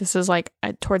obviously this is like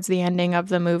towards the ending of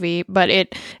the movie, but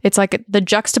it's like the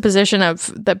juxtaposition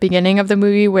of the beginning of the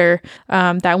movie where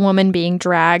that woman being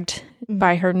dragged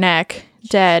by her neck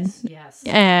dead,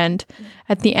 and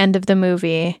at the end of the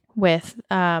movie with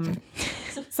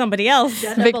somebody else,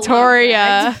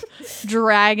 Victoria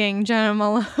dragging Jenna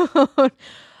Malone.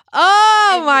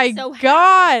 Oh my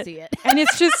God. And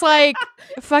it's just like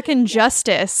fucking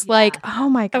justice. Like, oh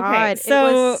my God. Okay,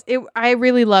 so I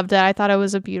really loved it. I thought it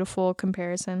was a beautiful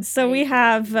comparison. So we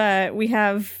have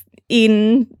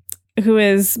Eden, who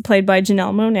is played by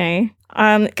Janelle Monáe.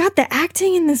 God, the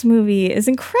acting in this movie is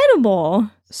incredible.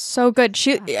 So good.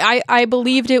 I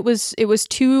believed it was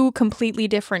two completely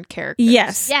different characters.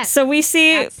 Yes. So we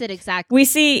see that's it exactly. We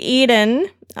see Eden,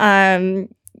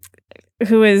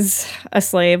 who is a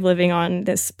slave living on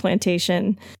this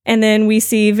plantation. And then we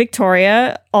see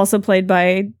Victoria, also played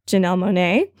by Janelle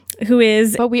Monáe, who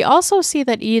is... But we also see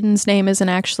that Eden's name isn't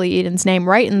actually Eden's name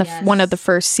right in the one of the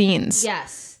first scenes.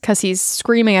 Yes. Because he's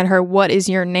screaming at her, "What is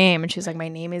your name?" And she's like, "My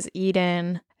name is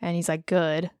Eden." And he's like,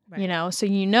 "Good." Right. So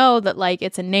you know that like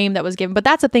it's a name that was given. But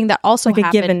that's a thing that also like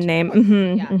happened. a given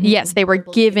name. Yes, they were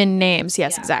given names.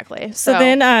 Yes, exactly. So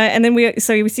then, and then we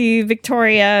see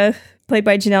Victoria, played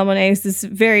by Janelle Monáe, is this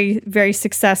very, very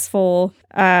successful.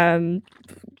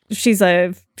 She's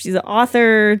an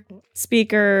author,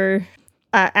 speaker,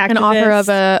 activist. An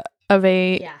author of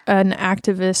an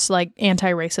activist like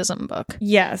anti-racism book.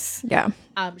 Yes. Yeah.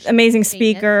 Amazing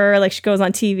speaker. Like she goes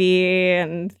on TV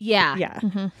and yeah.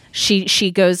 Mm-hmm.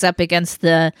 She goes up against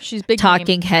the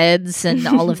talking heads and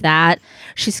all of that.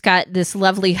 She's got this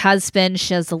lovely husband.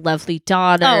 She has a lovely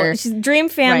daughter. Oh, she's dream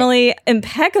family,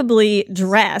 impeccably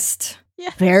dressed.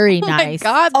 Yeah. Very nice.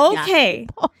 My God. Okay.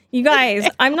 Yeah. You guys,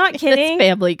 I'm not kidding.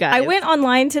 Family Guy. I went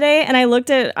online today and I looked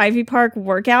at Ivy Park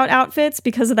workout outfits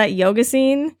because of that yoga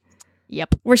scene.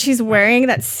 Yep. Where she's wearing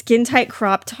that skin tight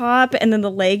crop top and then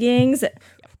the leggings.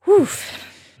 Whew.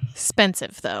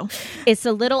 Expensive though. It's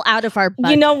a little out of our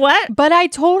budget. You know what? But I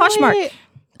totally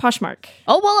Poshmark.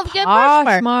 Oh, well, again,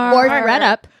 Poshmark. Or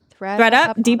ThredUp.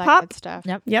 ThredUp, Depop stuff.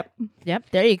 Yep.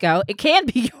 There you go. It can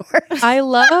be yours. I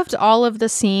loved all of the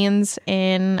scenes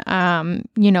in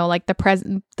like the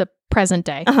present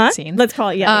day scenes. Let's call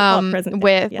it present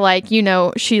day. With like,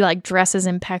 she like dresses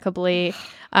impeccably.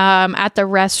 At the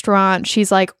restaurant,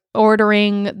 she's like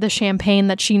ordering the champagne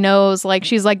that she knows. Like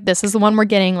she's like, this is the one we're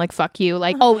getting. Like fuck you.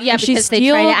 Like because they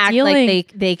try to act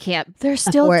like they can't. They're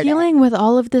still dealing with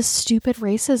all of this stupid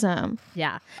racism.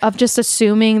 Yeah, of just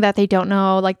assuming that they don't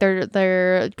know. Like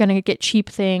they're gonna get cheap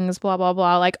things. Blah blah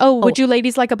blah. Like would you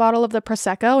ladies like a bottle of the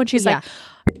prosecco? And she's like,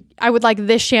 I would like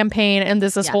this champagne and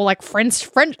this whole like French.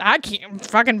 I can't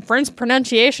fucking French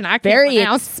pronunciation. I can't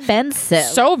pronounce. Expensive.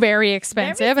 So very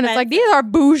expensive. And it's like, these are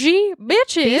bougie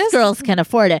bitches. These girls can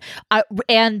afford it.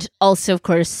 And also, of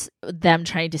course, them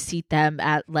trying to seat them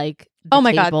at like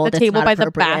the table by the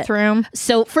bathroom.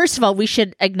 So first of all, we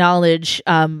should acknowledge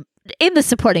in the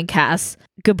supporting cast,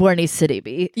 Gaborni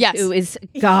Sidibe, who is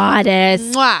goddess.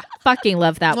 Mwah. Fucking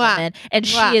love that woman, and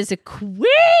she is a queen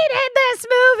in this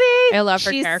movie. I love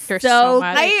her character so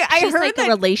much. She's heard like a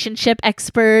relationship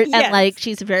expert, and like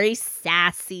she's very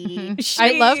sassy.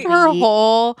 I love her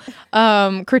whole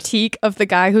critique of the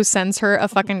guy who sends her a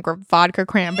fucking vodka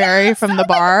cranberry from the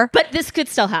bar. But this could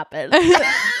still happen.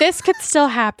 This could still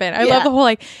happen. I love the whole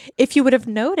like, if you would have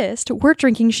noticed, we're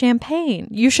drinking champagne.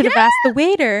 You should have asked the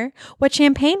waiter what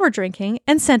champagne we're drinking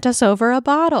and sent us over a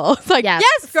bottle. It's like,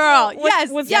 yes, girl.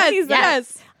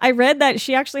 Yes. I read that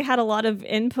she actually had a lot of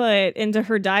input into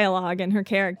her dialogue and her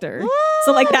character.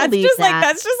 So like that's believe just that.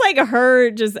 that's just like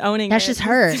her just owning That's it. just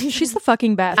her. She's the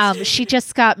fucking best. She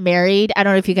just got married. I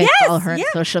don't know if you guys follow her on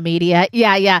social media.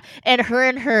 Yeah. And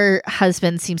her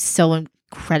husband seems so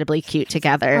incredibly cute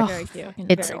together. Very cute.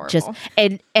 It's Very just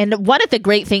adorable. and one of the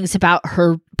great things about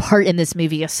her part in this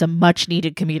movie is some much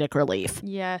needed comedic relief.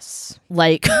 Yes.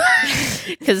 Like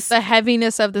because The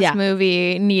heaviness of this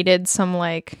movie needed some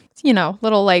like,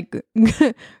 little like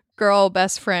girl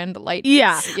best friend light.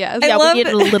 Yes. I love we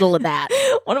needed a little of that.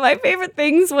 One of my favorite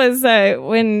things was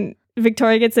when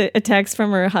Victoria gets a text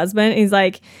from her husband. He's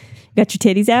like, "Got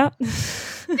your titties out?"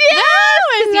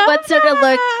 He wants her to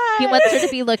look. He wants her to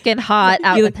be looking hot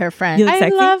out You with her friends. you look I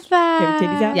sexy? love Got your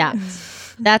titties that. out? Yeah,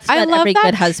 that's I what love every that.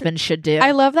 good husband should do.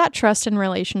 I love that trust in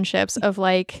relationships of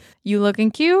like, you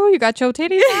looking cute, you got your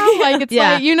titties out. Like, it's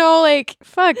Yeah. like, like,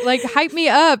 fuck, like, hype me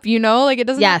up, like, it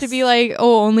doesn't have to Yes. be like,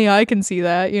 oh, only I can see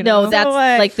that, no, that's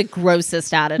what? like the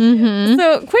grossest attitude. Mhm.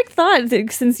 So, quick thought,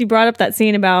 since you brought up that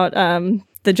scene about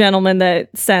the gentleman that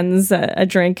sends a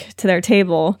drink to their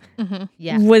table,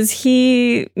 Yeah, was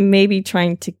he maybe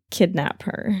trying to kidnap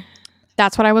her?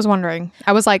 That's what I was wondering.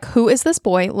 I was like, who is this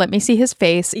boy? Let me see his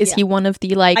face. Is Yeah. he one of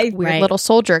the like I- weird Right. little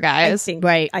soldier guys?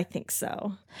 right. I think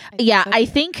so. Yeah, I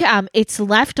think it's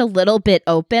left a little bit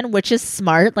open, which is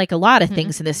smart. Like a lot of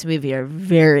things in this movie are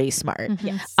very smart.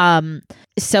 Yes.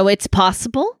 So it's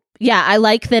possible. Yeah, I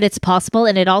like that it's possible,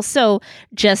 and it also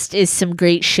just is some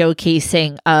great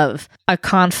showcasing of a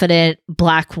confident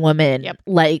Black woman, Yep.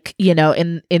 like in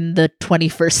the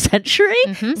 21st century.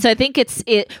 So I think which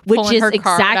Pulling is her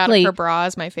card out of exactly her bra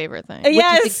is my favorite thing. which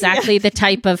Yes. is exactly the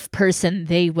type of person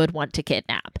they would want to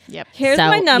kidnap. Yep. Here's So,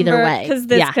 my either number way, because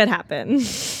this yeah. could happen.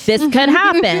 This could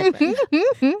happen.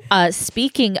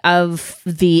 Speaking of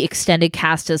the extended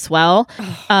cast as well,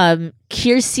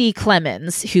 Kiersey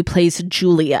Clemens, who plays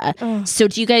Julia. So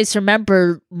do you guys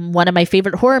remember one of my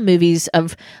favorite horror movies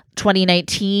of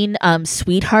 2019,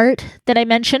 Sweetheart, that I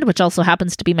mentioned, which also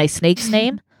happens to be my snake's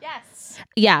name? Yes.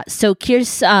 Yeah, so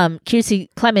Kiersey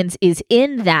Clemens is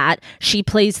in that. She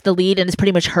plays the lead, and it's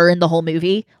pretty much her in the whole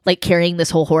movie, like carrying this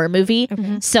whole horror movie.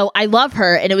 So I love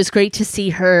her, and it was great to see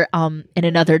her in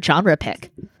another genre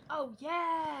pick. Oh yeah.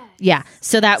 Yeah,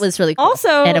 so that was really cool.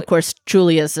 Also- and of course,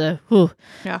 Julia's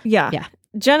Yeah.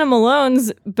 Jenna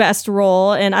Malone's best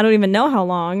role, and I don't even know how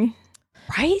long.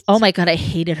 Right? oh my god, I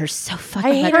hated her so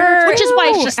fucking I hate much, her which is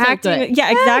why too. she's so good.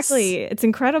 Yeah, exactly. It's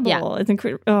incredible. Yeah. It's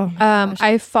incredible. Oh, my gosh.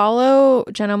 I follow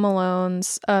Jenna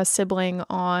Malone's sibling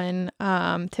on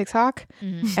TikTok,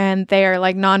 and they are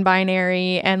like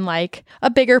non-binary and like a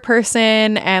bigger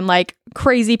person and like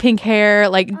crazy pink hair,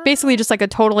 like basically just like a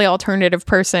totally alternative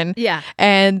person. Yeah.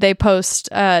 And they post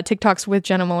TikToks with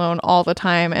Jenna Malone all the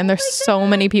time, and there's so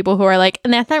many people who are like,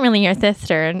 "That's not really your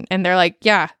sister," and they're like,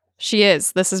 "Yeah." She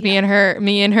is. This is me and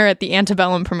her at the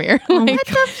Antebellum premiere. Like, what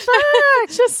the fuck?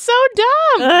 It's just so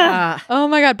dumb. Oh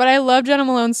my god! But I love Jenna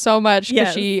Malone so much because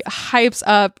Yes. she hypes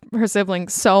up her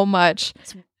siblings so much.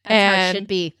 That's how it should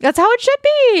be. That's how it should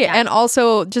be. And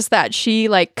also just that she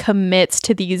like commits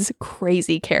to these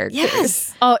crazy characters.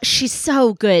 yes. Oh, she's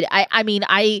so good. I mean,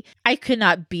 I could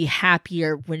not be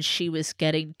happier when she was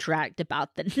getting dragged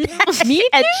about the net. Me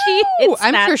And she too. hits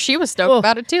I'm that- sure she was stoked Oh,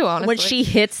 about it too, honestly. when she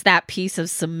hits that piece of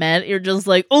cement, you're just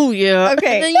like, oh yeah.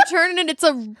 Okay. And then you turn it and it's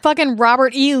a fucking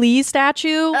Robert E. Lee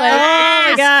statue. Like, Oh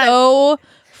my God. so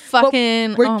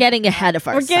fucking... We're oh getting ahead of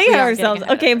We're ourselves. getting ahead of are getting ourselves.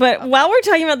 ahead of Okay, but while we're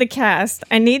talking about the cast,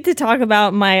 I need to talk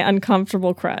about my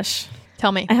uncomfortable crush.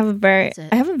 Tell me. I have a very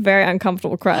it?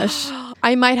 uncomfortable crush.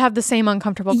 I might have the same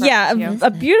uncomfortable crush Yeah, as you.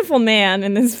 a beautiful man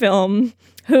in this film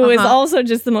who is also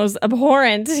just the most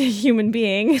abhorrent human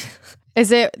being.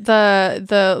 Is it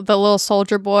the little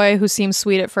soldier boy who seems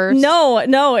sweet at first? No,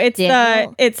 it's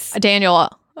Daniel. it's Daniel.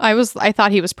 I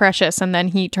thought he was precious, and then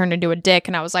he turned into a dick,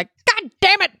 and I was like, God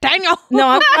damn it, Daniel! no,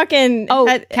 I'm talking.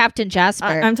 Captain Jasper.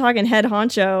 I'm talking head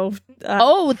honcho.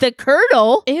 oh, the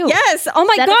Colonel. Ew. Yes. Oh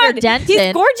my Senator God, Denton.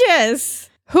 he's gorgeous.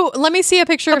 Who? Let me see a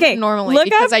picture Okay, of him normally look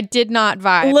because up- I did not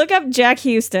vibe. Look up Jack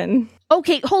Houston.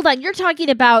 Okay, hold on. You're talking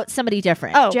about somebody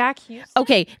different. Oh, Jack Houston.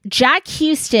 Okay, Jack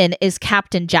Houston is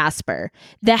Captain Jasper.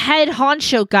 The head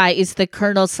honcho guy is the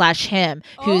Colonel / him,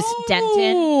 who's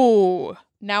Denton. Oh,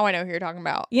 now I know who you're talking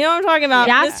about. you know what I'm talking about?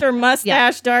 Jack- Mr.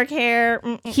 Mustache, dark hair.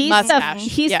 He's Mustache,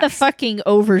 the yes. fucking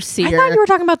overseer. I thought you were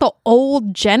talking about the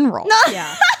old general.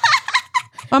 yeah.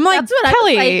 I'm like, That's what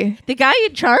Kelly, I was like. The guy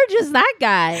in charge is that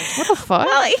guy. what the fuck?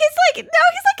 Well, he's like a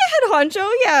head honcho,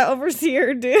 yeah,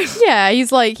 overseer, dude. Yeah, he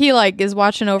is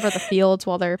watching over the fields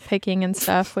while they're picking and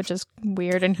stuff, which is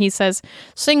weird. And he says,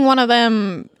 "Sing one of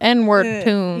them N-word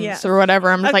tunes yeah. or whatever."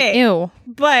 I'm just like, Okay. ew.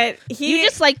 but You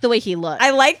just like the way he looks.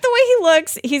 I like the way he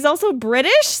looks. He's also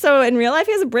British, so in real life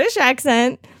he has a British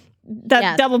accent.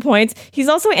 That double points. He's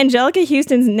also Angelica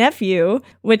Houston's nephew,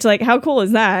 which like how cool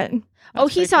is that?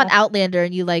 He's on Outlander,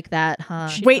 and you like that, huh?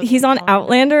 Wait, he's on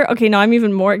Outlander? Okay, no, I'm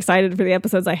even more excited for the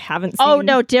episodes I haven't seen. Oh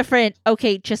no, different.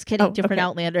 Okay, just kidding. Different okay.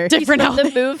 Outlander. Different He's from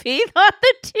the movie, not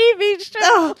the TV show.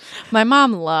 Oh, My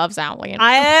mom loves Outlander.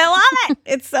 I love it.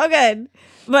 It's so good.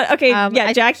 But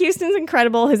okay, Jack Houston's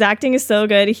incredible. His acting is so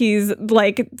good. He's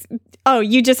like,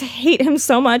 you just hate him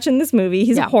so much in this movie.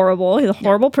 He's horrible. He's a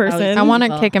horrible person. I want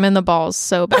to kick him in the balls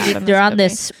so bad. They're on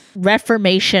this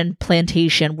Reformation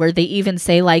plantation where they even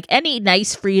say like any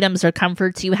nice freedoms or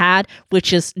comforts you had,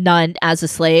 which is none as a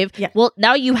slave. Yeah. Well,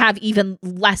 now you have even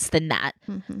less than that.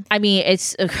 I mean,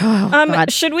 it's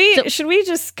God. Should we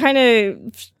just kind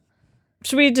of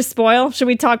should we just spoil? Should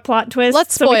we talk plot twists?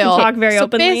 Let's spoil. So we can talk very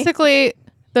openly. Basically,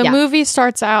 the movie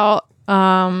starts out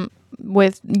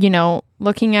with,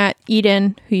 looking at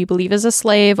Eden, who you believe is a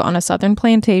slave on a southern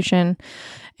plantation.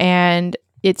 And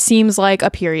it seems like a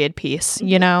period piece,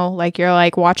 like you're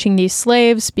like watching these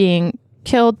slaves being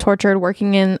killed, tortured,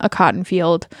 working in a cotton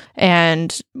field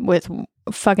and with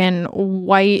fucking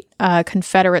white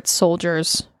Confederate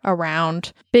soldiers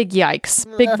around. Big yikes.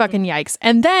 Big fucking yikes.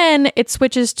 And then it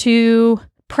switches to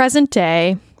present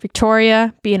day,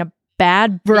 Victoria being a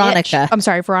bad Veronica. bitch. I'm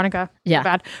sorry, Veronica. Yeah.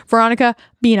 Bad. Veronica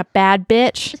being a bad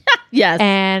bitch. Yes.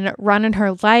 And running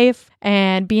her life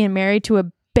and being married to a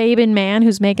baby man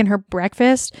who's making her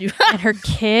breakfast and her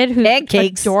kid who's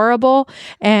Pancakes. Adorable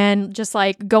and just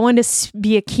like going to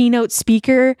be a keynote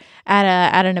speaker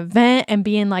at an event and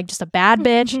being like just a bad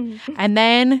bitch. And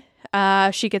then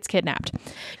she gets kidnapped.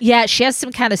 Yeah, she has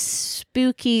some kind of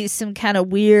spooky, some kind of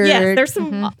weird. Yes, there's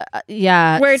some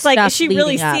where it's like, is she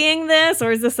really seeing this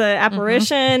or is this an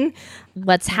apparition?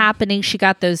 What's happening? She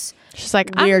got those She's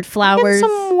like, weird I'm flowers.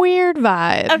 getting some weird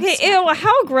vibes. Okay, ew,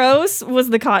 how gross was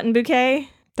the cotton bouquet?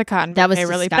 The cotton That was bouquet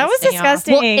really That was pissed me off.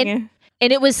 disgusting.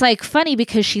 And it was like funny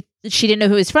because she didn't know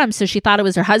who he was from, so she thought it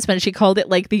was her husband. She called it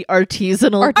like the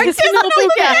artisanal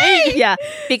bouquet. Yeah,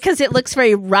 because it looks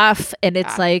very rough, and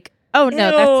it's like, oh no,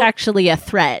 Ew. that's actually a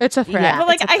threat. It's a threat. Yeah. But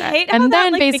like, It's a I threat. hate how And that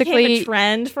then like, basically became a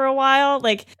trend for a while.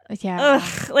 Like, yeah.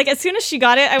 like as soon as she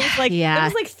got it, I was like, Yeah. it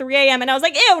was like 3 a.m. and I was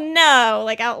like, ew, no,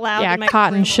 like out loud. Yeah, in my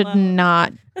cotton room should alone.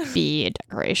 not be a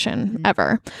decoration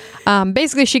ever.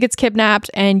 Basically, she gets kidnapped,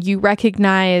 and you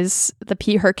recognize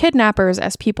her kidnappers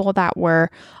as people that were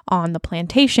on the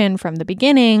plantation from the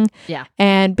beginning. Yeah.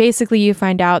 And basically, you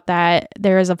find out that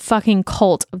there is a fucking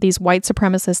cult of these white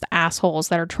supremacist assholes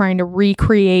that are trying to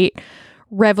recreate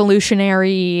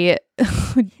revolutionary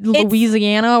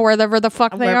Louisiana, wherever the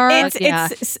fuck they are.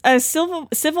 It's a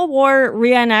Civil War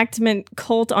reenactment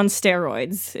cult on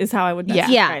steroids is how I would best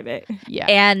describe it. Yeah.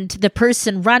 And the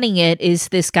person running it is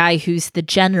this guy who's the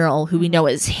general, who we know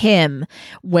as him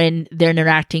when they're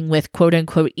interacting with quote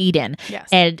unquote Eden. Yes.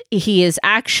 And he is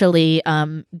actually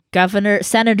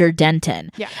Senator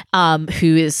Denton,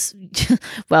 who is,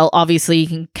 well, obviously you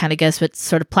can kind of guess what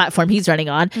sort of platform he's running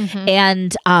on.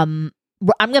 And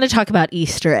I'm going to talk about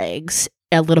Easter eggs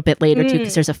a little bit later too,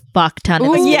 because there's a fuck ton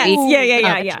of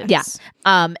Yes. Yeah.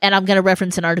 And I'm going to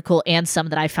reference an article and some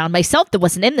that I found myself that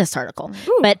wasn't in this article.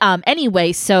 But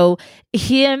anyway, so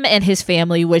him and his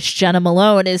family, which Jenna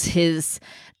Malone is his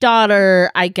daughter,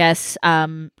 I guess,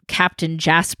 Captain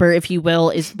Jasper, if you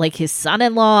will, is like his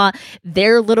son-in-law,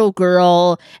 their little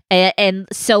girl. And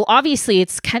so obviously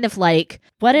it's kind of like,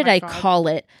 what did I call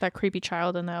it? That creepy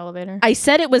child in the elevator. I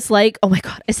said it was like, oh my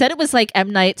God. I said it was like M.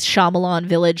 Night's Shyamalan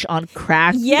Village on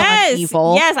crack. Yes. Gone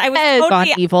evil. Yes. I was totally,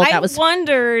 Gone evil. I That was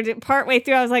wondered partway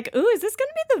through, I was like, ooh, is this going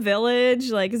to be the village?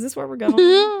 Like, is this where we're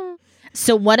going?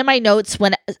 So one of my notes,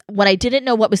 when I didn't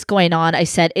know what was going on, I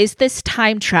said, is this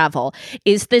time travel?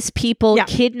 Is this people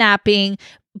kidnapping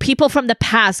people from the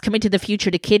past coming to the future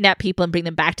to kidnap people and bring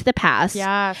them back to the past?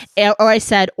 Yes. Or I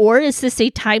said, or is this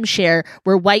a timeshare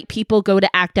where white people go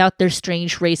to act out their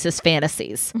strange racist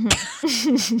fantasies?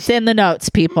 It's in the notes,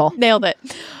 people. Nailed it.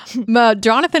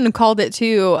 Jonathan called it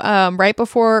too. Right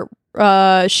before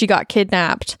she got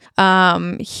kidnapped,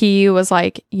 he was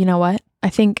like, you know what? I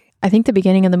think the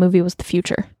beginning of the movie was the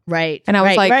future. Right. And I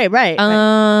was like, right.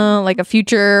 Like a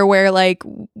future where like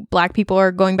black people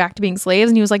are going back to being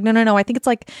slaves. And he was like, no. I think it's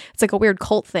like a weird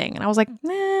cult thing. And I was like, I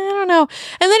don't know.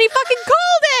 And then he fucking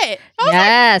called it. I was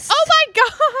yes. like, oh my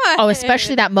God. Oh,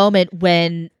 especially that moment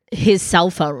when his cell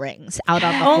phone rings out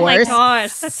on the Oh horse. my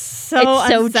gosh, that's so It's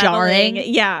so unsettling. jarring.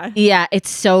 Yeah. Yeah, it's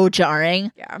so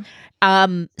jarring. Yeah.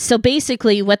 So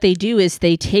basically what they do is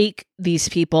they take these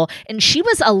people, and she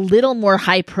was a little more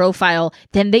high profile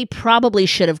than they probably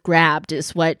should have grabbed,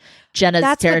 is what Jenna's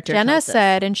That's what character Jenna tells us.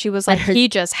 said, and she was That like, her- he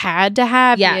just had to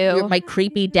have Yeah, you. my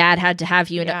creepy dad had to have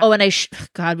you. And Yeah. oh, and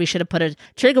God, we should have put a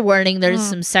trigger warning. There's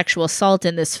some sexual assault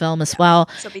in this film as well,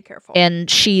 So be careful. and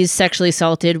she's sexually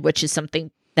assaulted, which is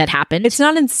something that happened. It's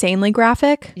not insanely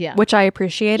graphic, Yeah. which I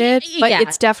appreciated, but Yeah,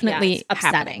 it's definitely it's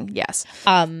upsetting. happening. Yes.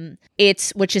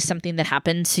 Which is something that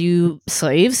happened to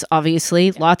slaves,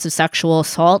 obviously, lots of sexual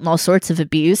assault and all sorts of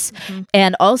abuse.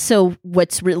 And also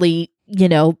what's really,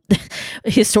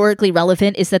 historically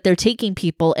relevant is that they're taking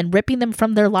people and ripping them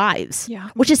from their lives. Yeah.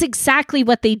 Which is exactly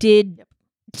what they did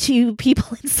to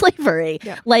people in slavery.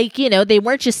 Yeah. Like, they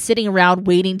weren't just sitting around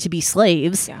waiting to be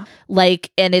slaves. Yeah.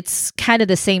 And it's kind of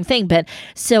the same thing.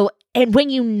 And when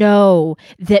you know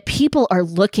that people are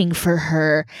looking for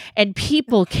her and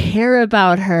people care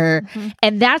about her,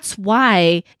 and that's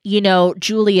why,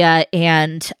 Julia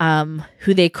and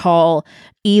who they call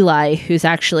Eli, who's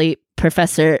actually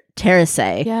Professor Terrace,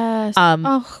 Yes.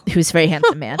 who's a very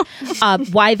handsome man,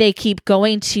 why they keep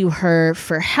going to her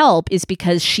for help is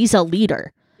because she's a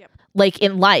leader. Like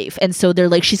in life. And so they're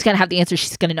like, she's going to have the answer.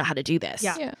 She's going to know how to do this.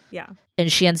 Yeah. Yeah.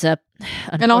 And she ends up,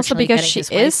 And also unfortunately, because getting she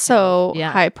his wife is so killed.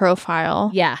 high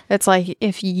profile. Yeah. It's like,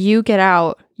 if you get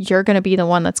out, you're going to be the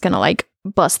one that's going to like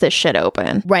bust this shit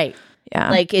open. Right. Yeah.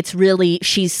 Like it's really,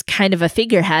 she's kind of a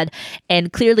figurehead,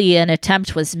 and clearly an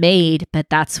attempt was made, but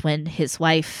that's when his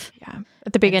wife. yeah.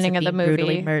 At the beginning of the being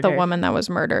brutally movie, the murdered. woman that was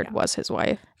murdered was his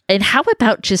wife. And how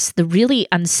about just the really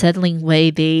unsettling way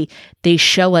they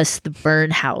show us the burn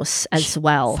house as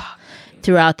well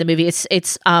throughout the movie? It's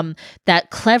that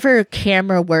clever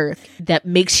camera work that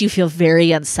makes you feel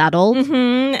very unsettled,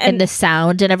 and the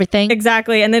sound and everything.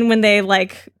 Exactly. And then when they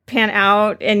like pan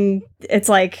out and it's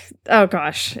like, oh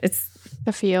gosh, it's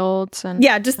The fields and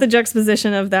just the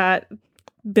juxtaposition of that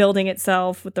building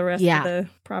itself with the rest of the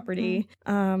property.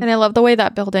 And I love the way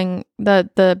that building,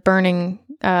 the burning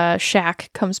shack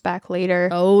comes back later.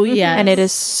 Oh yeah, And it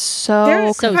is so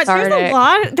There's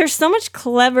cathartic. there's so much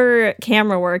clever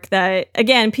camera work that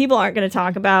again people aren't going to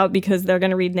talk about because they're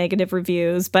going to read negative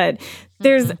reviews, but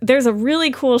there's a really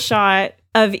cool shot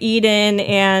of Eden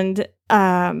and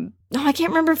I can't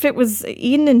remember if it was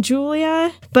Eden and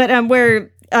Julia, but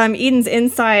where Eden's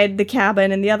inside the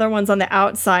cabin and the other one's on the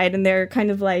outside, and they're kind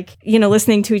of like,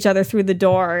 listening to each other through the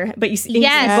door. But you see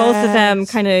both of them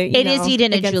kind of. It is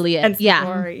Eden and Julia. against the Yeah.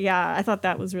 door. Yeah. I thought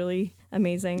that was really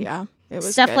amazing. Yeah. It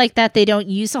was Stuff good. like that they don't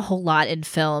use a whole lot in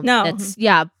film. No. That's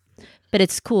but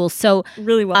it's cool. So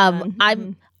Really well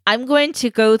done. I'm going to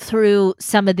go through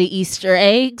some of the Easter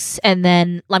eggs, and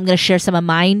then I'm going to share some of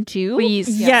mine too.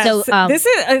 Please. Yes. So, this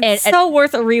is so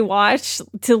worth a rewatch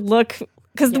to look.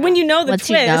 Because when you know the Once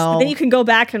twist, you know. then you can go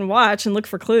back and watch and look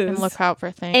for clues. And look out for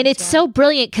things. And it's so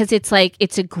brilliant because it's like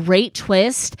it's a great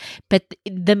twist, but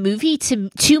the movie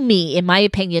to me, in my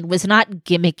opinion, was not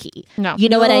gimmicky. No. You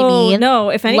know what I mean? No,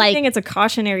 if anything, Like- it's a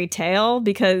cautionary tale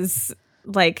because,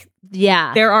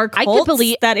 Yeah, there are I cults could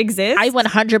believe that exist. I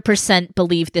 100%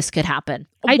 believe this could happen.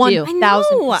 I do.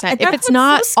 1,000%. If That's it's what's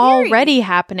not so scary. already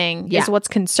happening, Yeah. is what's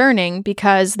concerning,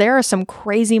 because there are some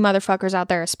crazy motherfuckers out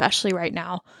there, especially right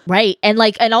now. Right. And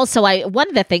also one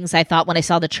of the things I thought when I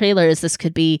saw the trailer is this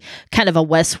could be kind of a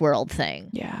Westworld thing.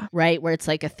 Yeah. Right, where it's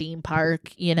like a theme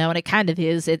park, and it kind of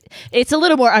is. It's a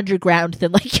little more underground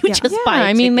than like you just buy. I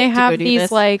a mean, they ticket to go have do these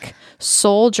this. like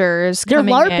soldiers They're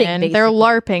coming LARPing, in. They're basically.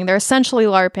 LARPing. They're essentially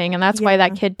LARPing, and that's why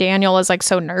that kid Daniel is like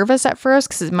so nervous at first,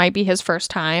 because it might be his first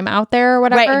time out there or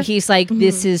whatever. Right, and he's like,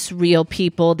 "This is real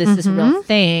people. This is a real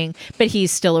thing," but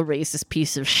he's still a racist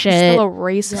piece of shit. Still a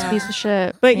racist piece of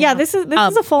shit. But yeah, this is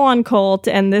a full on cult,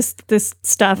 and this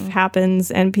stuff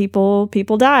happens, and people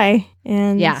die,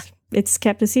 and it's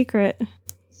kept a secret.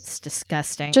 It's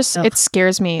disgusting. Just Ugh. it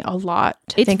scares me a lot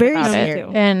to It's think very about scary.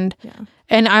 it.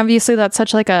 And obviously that's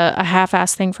such like a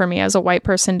half-assed thing for me as a white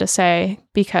person to say,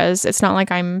 because it's not like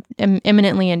I'm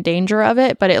imminently in danger of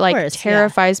it, but it like course,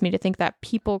 terrifies me to think that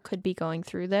people could be going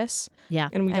through this. yeah,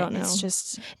 And we don't And know. it's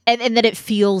just and that it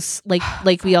feels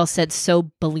like we all said,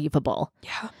 so believable.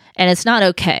 Yeah. And it's not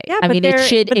okay. Yeah, I but mean, they're, it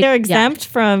should. But it- they're yeah. exempt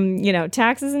from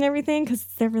taxes and everything because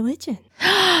it's their religion.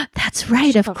 That's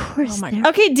right. Of course. my they're- God.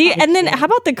 Okay, and then how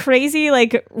about the crazy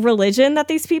like religion that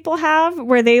these people have,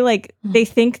 where they they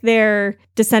think they're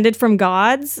descended from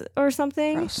gods or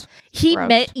something? gross. He Gross.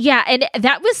 meant, yeah, and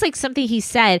that was like something he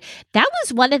said. That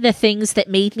was one of the things that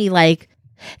made me like,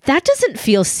 That doesn't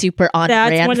feel super on That's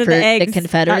brand one for of the eggs. the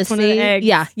Confederacy. That's one of the eggs.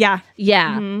 Yeah. Yeah.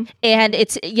 Yeah. Mhm. And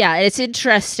it's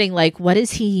interesting, like, what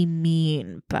does he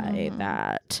mean by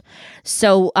that?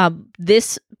 So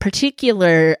this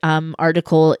particular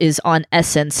article is on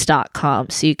essence.com,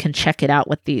 so you can check it out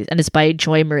with these, and it's by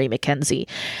Joy Marie McKenzie.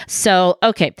 So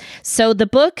so the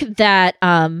book that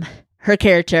her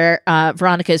character,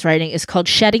 Veronica, is writing is called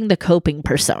Shedding the Coping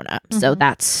Persona. So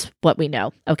that's what we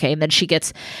know. Okay. And then she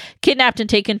gets kidnapped and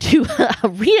taken to a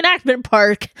reenactment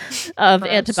park of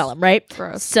Gross. Antebellum, right?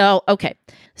 Gross. So, okay.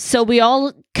 So we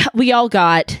all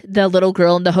got the little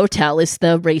girl in the hotel is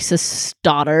the racist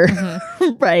daughter,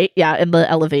 right? Yeah, in the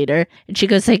elevator. And she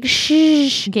goes like,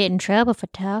 shh. Get in trouble for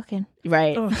talking.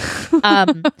 Right.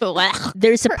 Ugh.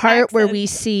 There's a Her part where accent. we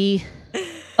see...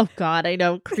 Oh God, I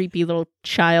know, creepy little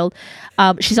child.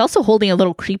 She's also holding a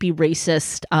little creepy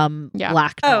racist Yeah.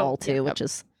 black Oh, doll too, which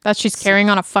is That she's carrying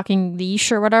on a fucking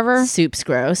leash or whatever. soup's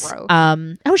gross. Gross.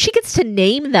 Oh, she gets to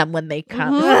name them when they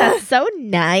come. Mhm. That's so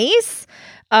nice.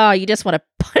 Oh, you just want to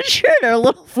punch her in her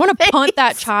little I want to face. punt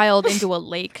that child into a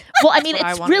lake. Well, I mean, That's what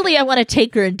I it's wanna really I want to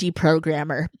take her and deprogram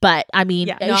her, but I mean,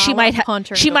 Yeah. No, she I might wanna punt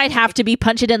her she into a might have to be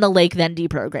punched in the lake then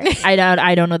deprogrammed.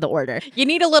 I don't know the order. You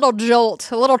need a little jolt,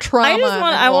 a little trauma. I just and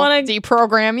want- then I we'll wanna-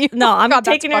 deprogram you. No, I'm God, that's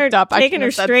taking her fucked up. I taking her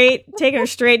shouldn't have taking her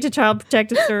straight to Child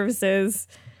Protective Services.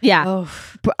 Yeah, Oh,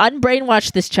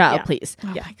 unbrainwash this child, Yeah. please.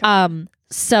 Yeah.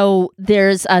 So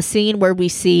there's a scene where we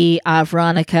see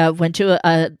Veronica went to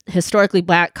a historically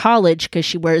black college because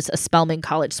she wears a Spelman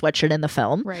College sweatshirt in the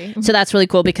film. right. So that's really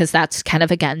cool because that's kind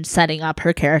of, again, setting up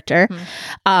her character.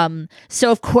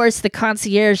 So, of course, the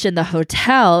concierge in the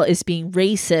hotel is being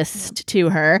racist to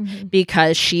her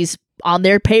because she's on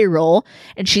their payroll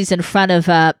and she's in front of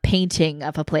a painting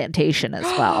of a plantation as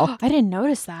well. I didn't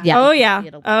notice that. Yeah. Oh yeah.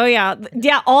 It'll- Oh yeah.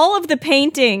 Yeah, all of the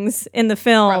paintings in the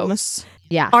film Gross.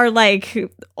 Yeah. are like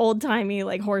old-timey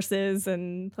like horses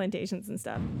and plantations and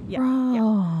stuff. Yeah.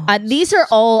 Yeah. These are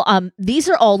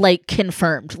all like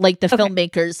confirmed. Like the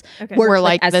filmmakers Okay. were We're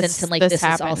like like, essence this- and like this this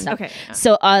is all happened. stuff. Okay.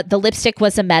 So the lipstick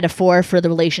was a metaphor for the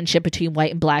relationship between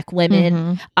white and black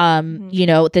women. You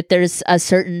know, that there's a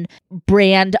certain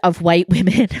brand of white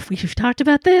women, we've talked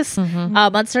about this,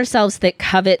 amongst ourselves that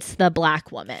covets the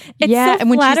black woman. It's Yeah, so and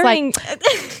when she's flattering.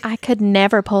 I could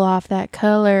never pull off that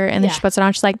color. And then Yeah. she puts it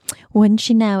on. She's like, wouldn't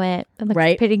you know it? It looks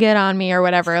Right. pretty good on me or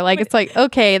whatever. Like, it's like,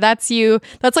 okay, that's you.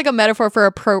 That's like a metaphor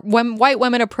for white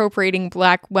women appropriating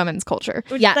black women's culture.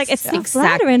 Yes, like it's so exactly.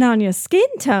 flattering on your skin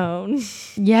tone.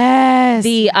 Yes.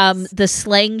 The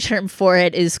slang term for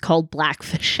it is called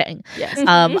blackfishing. Yes.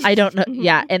 I don't know.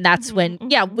 Yeah, and that's when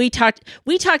we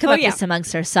talk about yeah. this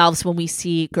amongst ourselves when we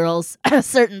see girls,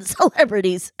 certain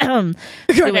celebrities, doing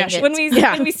it. When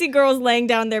we see girls laying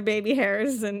down their baby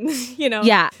hairs and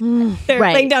Yeah, they're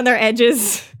right. laying down their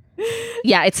edges.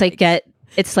 yeah. It's like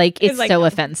it's like, so no.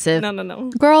 offensive. No.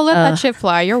 Girl, let that shit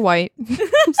fly. You're white.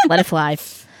 Just let it fly.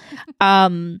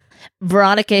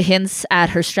 Veronica hints at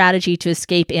her strategy to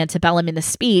escape Antebellum in the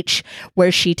speech,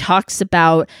 where she talks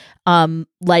about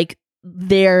like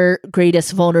their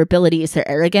greatest vulnerability is their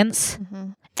arrogance.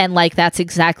 And like that's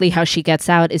exactly how she gets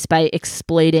out is by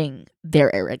exploiting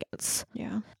their arrogance.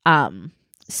 Yeah.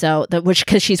 So which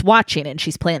because she's watching and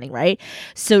she's planning, right?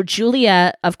 So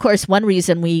Julia, of course, one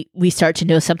reason we start to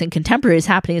know something contemporary is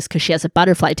happening is because she has a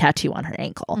butterfly tattoo on her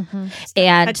ankle,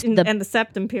 and And the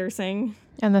septum piercing.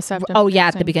 And the septum. oh yeah,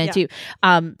 at the piercing. beginning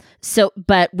too. So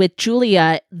but with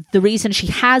Julia, the reason she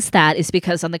has that is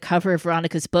because on the cover of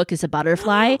Veronica's book is a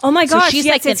butterfly. Oh my So gosh! she's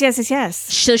yes, like yes.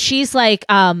 So she's like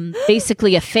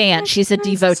basically a fan. She's a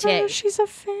devotee. She's a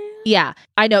fan. Yeah,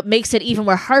 I know. It makes it even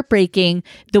more heartbreaking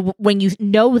when you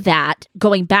know that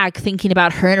going back, thinking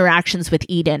about her interactions with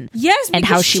Eden. Yes, and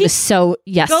how because she was so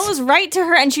goes right to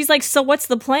her and she's like, so what's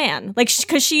the plan? Like,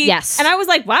 because she Yes. and I was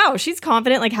like, wow, she's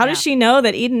confident. Like, how does she know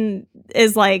that Eden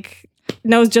is like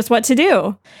knows just what to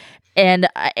do? And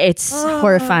it's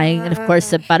horrifying. And of course,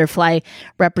 the butterfly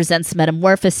represents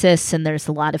metamorphosis, and there's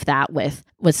a lot of that with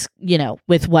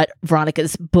what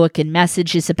Veronica's book and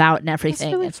message is about and It's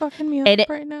everything. really And fucking me and up it-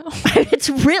 right now.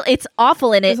 it's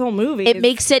awful, and This whole movie. it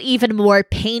makes it even more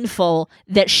painful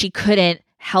that she couldn't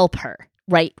help her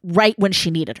right when she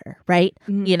needed her, right?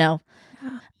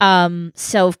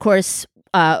 So of course,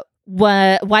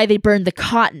 why they burned the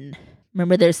cotton.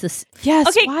 Remember, there's this. Yes.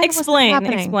 okay. why was that Explain.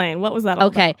 happening? Explain. What was that? All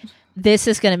Okay, about? this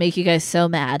is going to make you guys so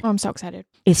mad. Oh, I'm so excited.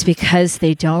 It's because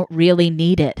they don't really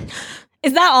need it.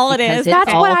 Is that all it Because is? it's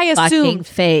That's all what I fucking assumed.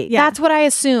 fake. Yeah. That's what I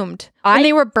assumed. When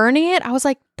they were burning it, I was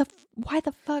like, why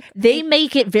the fuck? They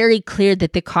make it very clear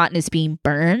that the cotton is being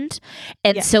burned.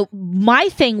 And so my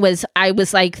thing was, I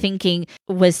was like thinking,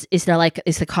 is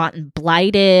the cotton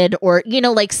blighted or,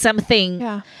 like something?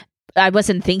 Yeah. I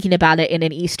wasn't thinking about it in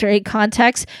an Easter egg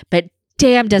context, but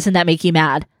damn, doesn't that make you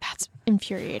mad? That's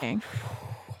infuriating.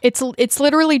 It's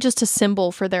literally just a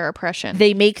symbol for their oppression.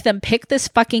 They make them pick this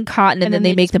fucking cotton and then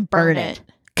they make them burn it.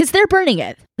 Because they're burning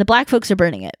it. The black folks are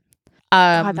burning it.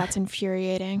 God, that's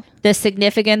infuriating. The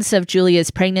significance of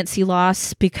Julia's pregnancy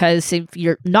loss, because if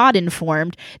you're not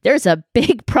informed, there's a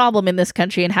big problem in this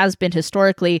country and has been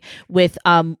historically with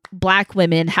black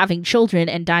women having children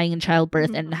and dying in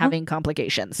childbirth and having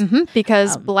complications.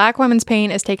 Because black women's pain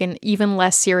is taken even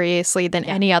less seriously than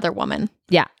any other woman.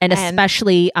 Yeah, and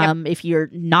especially if you're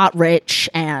not rich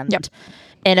and...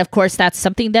 And of course, that's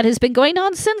something that has been going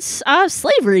on since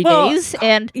slavery days.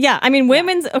 And yeah, I mean,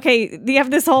 women's, you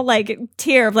have this whole like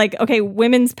tier of like,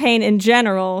 women's pain in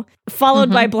general,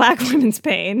 followed by black women's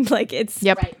pain. Like it's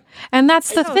right. And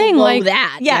that's the thing, like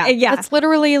that. Yeah. It's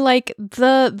literally like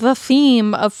the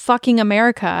theme of fucking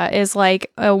America is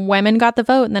like women got the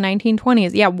vote in the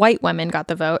 1920s. Yeah, white women got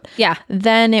the vote. Yeah.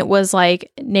 Then it was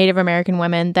like Native American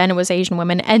women, then it was Asian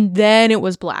women, and then it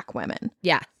was black women.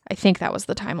 Yeah. I think that was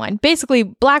the timeline. Basically,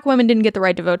 black women didn't get the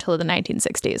right to vote till the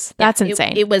 1960s. That's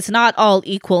insane. It was not all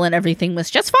equal and everything was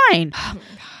just fine.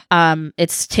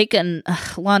 It's taken a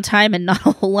long time and not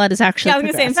a whole lot is actually I was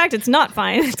going to say, in fact, it's not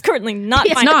fine. It's currently not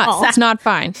fine at all. It's not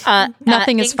fine.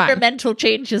 Nothing is fine. Incremental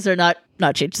changes are not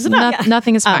changes.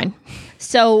 Nothing is fine.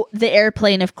 So the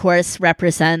airplane, of course,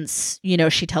 represents,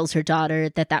 she tells her daughter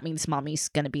that means mommy's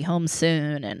going to be home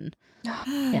soon and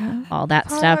all that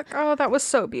stuff. Oh, that was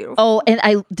so beautiful. Oh,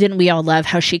 and we all love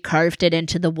how she carved it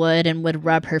into the wood and would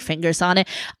rub her fingers on it.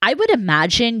 I would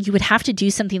imagine you would have to do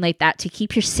something like that to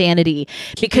keep your sanity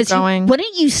because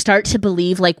wouldn't you start to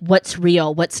believe like what's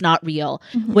real, what's not real?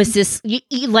 Was this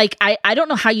I don't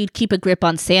know how you'd keep a grip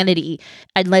on sanity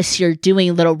unless you're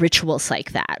doing little rituals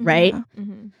like that, right?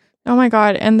 Oh my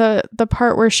God. And the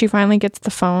part where she finally gets the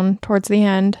phone towards the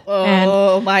end.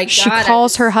 My God. She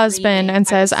calls her husband and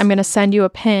says, I'm going to send you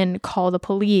a pin, call the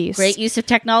police. Great use of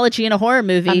technology in a horror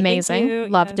movie.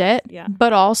 Amazing. Loved it. Yeah.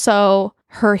 But also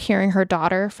her hearing her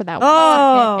daughter for that 1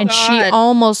 second. And God. she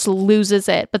almost loses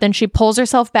it. But then she pulls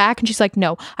herself back and she's like,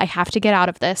 no, I have to get out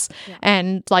of this. Yeah.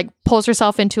 And like pulls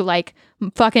herself into like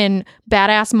fucking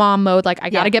badass mom mode. Like, I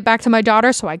got to get back to my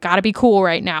daughter, so I got to be cool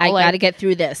right now. I got to get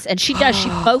through this. And she does. She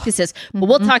focuses. But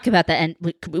we'll talk about the end.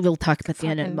 We'll talk about the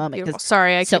end in a moment.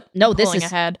 Sorry, I keep pulling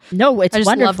ahead. No, it's I just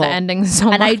wonderful. love the ending so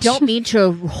much. And I don't mean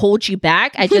to hold you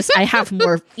back. I have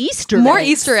more Easter More eggs.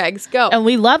 Easter eggs. Go. And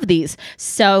we love these.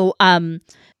 So,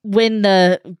 when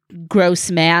the gross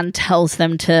man tells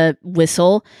them to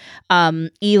whistle,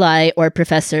 Eli, or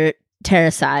Professor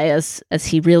Terasai, as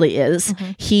he really is,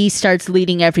 he starts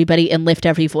leading everybody and lift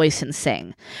every voice and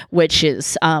sing, which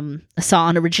is a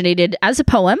song originated as a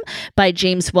poem by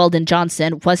James Weldon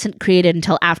Johnson, wasn't created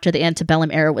until after the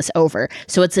antebellum era was over.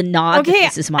 So it's a nod that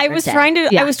this is modern I was day.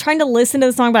 trying to listen to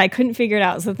the song, but I couldn't figure it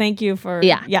out. So thank you for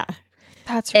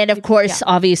That's and of course,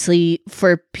 obviously,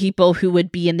 for people who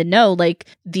would be in the know, like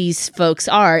these folks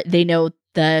are, they know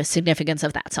the significance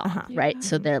of that song, right?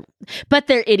 So their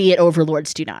idiot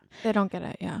overlords do not. They don't get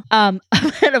it, yeah.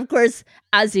 And of course,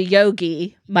 as a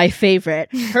yogi, my favorite,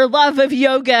 her love of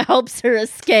yoga helps her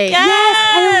escape. Yes,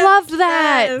 I love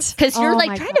that. Because you're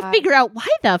like trying to figure out why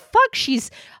the fuck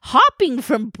she's hopping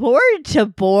from board to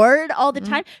board all the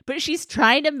time, but she's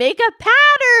trying to make a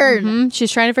pattern.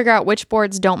 She's trying to figure out which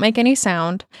boards don't make any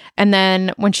sound. And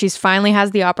then when she's finally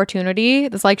has the opportunity,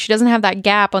 it's like she doesn't have that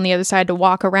gap on the other side to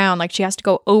walk around. Like she has to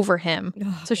go over him.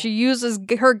 So she uses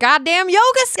her goddamn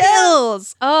yoga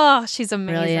skills. Oh, she's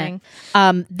amazing.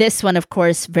 Brilliant. This one, of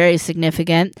course, very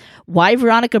significant. Why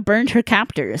Veronica burned her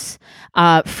captors.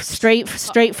 Straight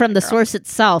from the source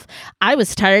itself. I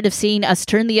was tired of seeing us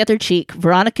turn the other cheek.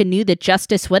 Veronica knew that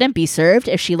justice wouldn't be served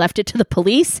if she left it to the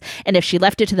police, and if she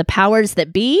left it to the powers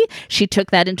that be, she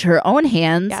took that into her own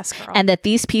hands. Yes, girl. And that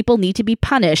these people need to be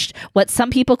punished. What some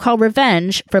people call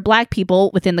revenge, for black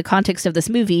people within the context of this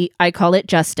movie, I call it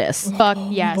justice. Fuck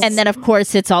yes. And then, of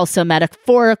course, it's also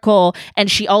metaphorical, and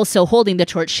she also holding the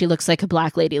torch, she looks like a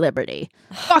black Lady Liberty.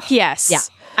 Fuck yes. Yeah.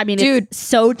 I mean, dude, it's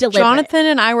so deliberate. Jonathan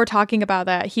and I were talking about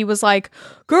that. He was like,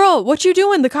 girl, what you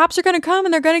doing? The cops are going to come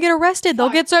and they're going to get arrested. They'll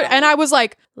get started. And I was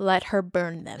like, let her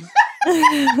burn them.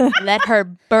 Let her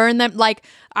burn them. Like,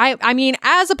 I mean,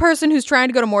 as a person who's trying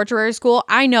to go to mortuary school,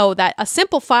 I know that a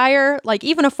simple fire, like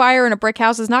even a fire in a brick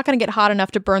house, is not going to get hot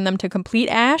enough to burn them to complete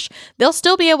ash. They'll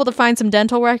still be able to find some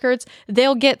dental records.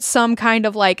 They'll get some kind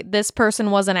of like, this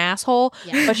person was an asshole,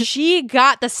 but she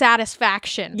got the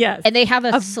satisfaction. Yes. And they have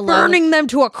a Of slow burning them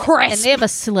to a crisp. and they have a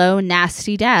slow,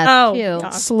 nasty death Oh, too. God.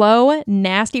 Slow,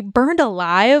 nasty, burned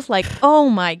alive. Like, oh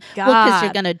my God. Well, because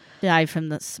you're gonna die from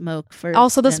the smoke first.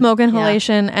 also the and- smoke yeah.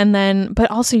 inhalation, and then,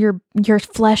 but also your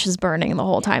flesh is burning the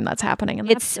whole time that's happening. And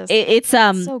that's It's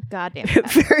so goddamn bad.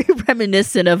 very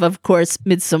reminiscent of course,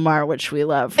 Midsommar, which we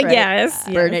love. Right? Yes.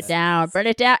 Burn it down,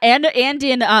 and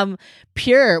in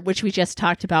Pure, which we just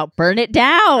talked about, burn it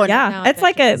down. Yeah, No, that's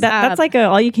like a that's like a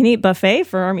all you can eat buffet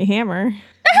for Army Hammer.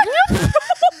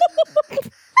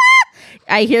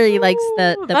 I hear he likes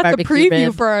the That's a barbecue preview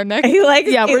rib. for our next. He likes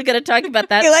Yeah, he, we're gonna talk about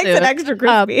that. he likes soon. it extra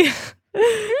crispy.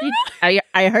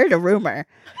 I heard a rumor.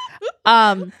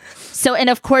 So, and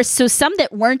of course, so some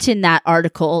that weren't in that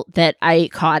article that I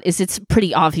caught is it's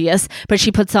pretty obvious, but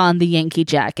she puts on the Yankee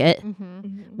jacket,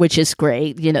 which is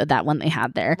great. You know, that one they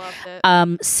had there.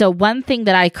 Loved it. So one thing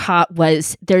that I caught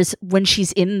was there's when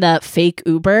she's in the fake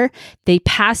Uber, they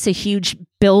pass a huge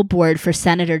billboard for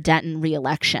Senator Denton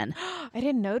re-election. I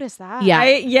didn't notice that. Yeah.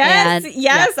 Yes, And-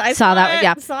 yes, yeah, I saw that one,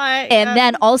 yeah. Saw it, And yeah.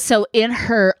 then also in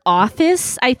her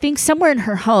office, I think somewhere in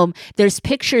her home, there's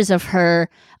pictures of her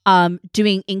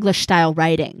doing English style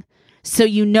writing. So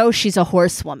you know she's a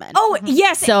horsewoman. Oh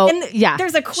yes. So, and yeah.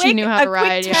 there's a quick. knew how to a quick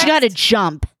ride, yeah. text- She got to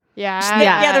jump. Yeah.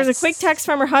 Yeah, there's a quick text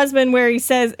from her husband where he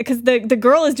says, because the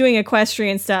girl is doing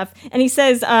equestrian stuff, and he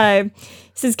says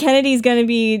Kennedy's gonna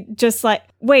be just like,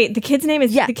 wait, the kid's name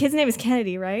is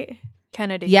Kennedy, right?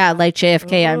 Kennedy. Yeah, like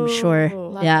JFK, I'm sure.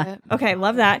 Loved Yeah. it. Okay,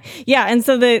 love that. Yeah, and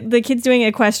so the kid's doing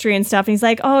equestrian stuff, and he's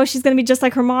like, oh, she's gonna be just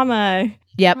like her mama.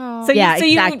 Yep. Oh. So Yeah, so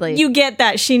exactly. You get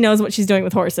that she knows what she's doing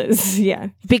with horses. Yeah.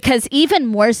 Because even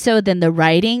more so than the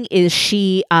writing is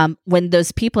she, when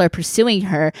those people are pursuing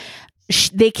her,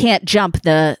 they can't jump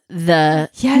the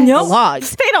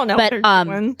logs. They don't know But, what they're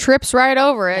doing. Trips right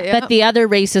over it. But the other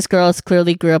racist girls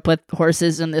clearly grew up with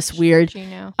horses and this weird,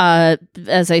 Gino.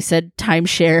 as I said,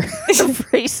 timeshare of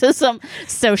racism.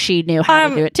 So she knew how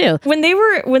to do it too. When they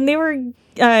were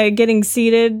getting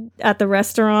seated at the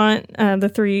restaurant,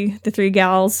 the three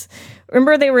gals,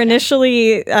 remember they were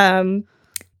initially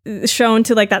shown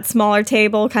to like that smaller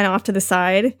table kind of off to the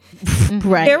side.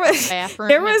 Right. There was Bathroom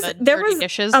there with was the there dirty was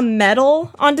dishes. a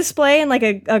medal on display and like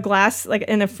a glass like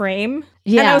in a frame.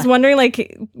 And Yeah. I was wondering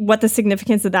like what the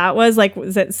significance of that was. Like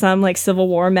was it some like Civil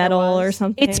War medal or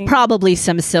something? It's probably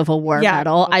some Civil War Yeah,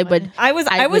 medal. I would. I was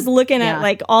would- looking yeah. at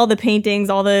like all the paintings,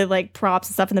 all the like props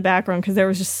and stuff in the background because there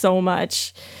was just so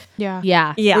much. Yeah.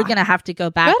 Yeah. Yeah. We're gonna have to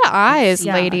go back. Good and eyes,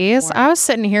 see ladies. more. I was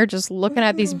sitting here just looking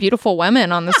at these beautiful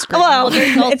women on the screen. Well,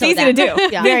 there's also it's easy to that. do.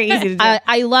 Yeah. Very easy to do.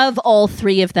 I love all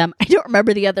three of them. I don't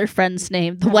remember the other friend's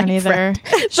name. The white Neither. friend.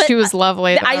 She was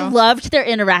lovely. I though. loved their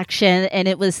interaction, and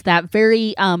it was that very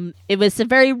it was a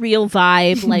very real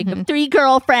vibe, like of three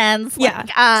girlfriends. Yeah. Like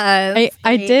us.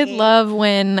 I did love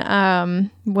when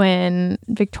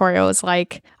Victoria was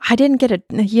like, I didn't get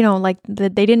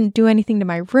they didn't do anything to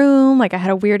my room. Like I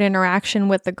had a weird interaction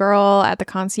with the girl at the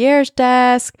concierge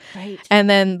desk. Right. And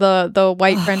then the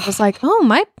white friend was like, oh,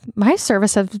 my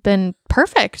service has been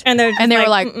perfect. And they're they were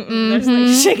like, they're just,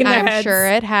 like, shaking their I'm heads. sure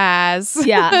it has.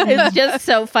 Yeah, it's just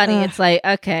so funny. It's like,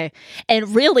 okay.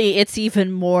 And really, it's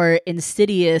even more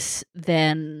insidious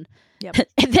than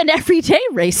than everyday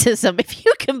racism. If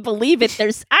you can believe it,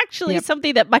 there's actually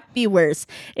something that might be worse.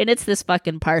 And it's this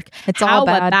fucking park. It's all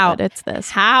bad, but it's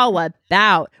this. How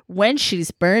about when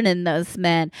she's burning those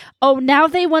men? Oh, now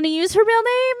they want to use her real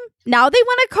name? Now they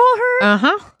want to call her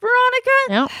Uh-huh.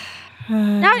 Veronica?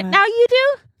 Yeah. Now you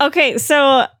do? Okay,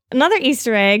 so another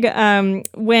Easter egg.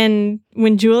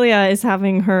 When Julia is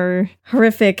having her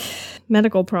horrific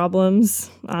medical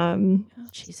problems.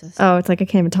 Jesus. Oh, it's like I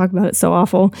can't even talk about it. It's so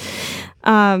awful.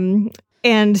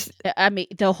 And I mean,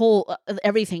 the whole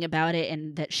everything about it,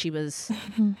 and that she was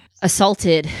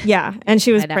assaulted. yeah, and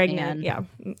she was By that pregnant. man.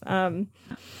 Yeah.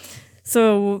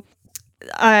 So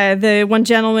the one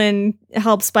gentleman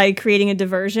helps by creating a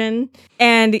diversion,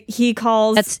 and he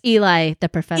calls That's Eli, the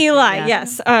professor. Eli. yeah.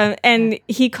 Yes, and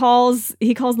he calls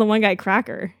the one guy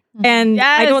Cracker, and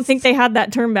I don't Yes. think they had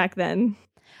that term back then.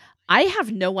 I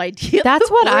have no idea. That's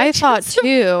the what I origins thought of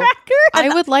too. Cracker. I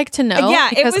would like to know. Yeah,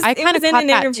 because I kind of in caught an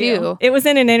that interview. too. It was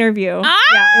in an interview. It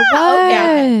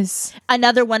was.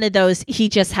 Another one of those. He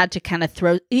just had to kind of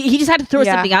throw. He just had to throw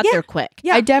Yeah. something out there quick.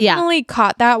 Yeah. I definitely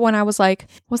caught that when I was like,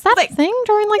 was that a thing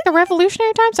during like the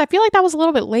revolutionary times? I feel like that was a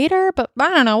little bit later, but I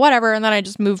don't know, whatever. And then I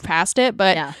just moved past it.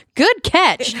 But Yeah. good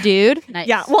catch, dude. Nice.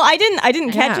 Yeah. Well, I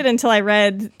didn't catch Yeah. it until I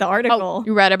read the article. Oh,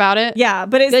 you read about it? Yeah,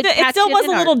 but it Good still catch was in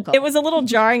a an little. article. It was a little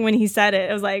jarring when he said it.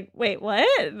 It was like, wait,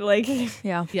 what? Like,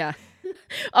 Yeah. Yeah.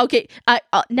 Okay.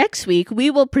 Next week we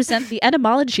will present the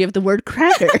etymology of the word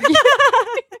cracker.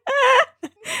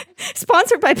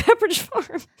 sponsored by Pepperidge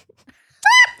Farm.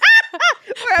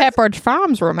 Pepperidge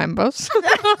Farms remembers. Oh,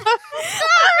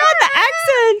 the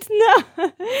accent. No,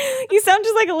 you sound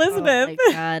just like Oh Elizabeth.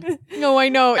 my god. No, I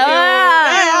know.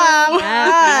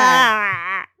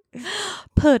 Ah.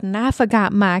 Puddin', I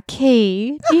forgot my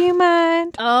key. Do you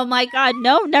mind? Oh my god.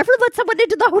 No, never let someone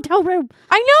into the hotel room.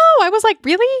 I know. I was like,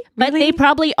 really? But they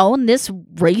probably own this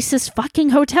racist fucking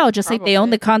hotel, just like they own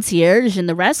the concierge and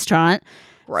the restaurant.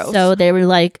 Gross. So they were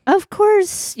like, of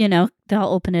course, they'll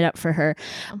open it up for her.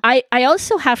 I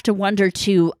also have to wonder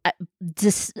too,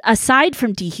 aside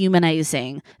from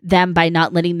dehumanizing them by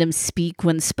not letting them speak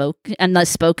when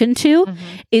spoken to,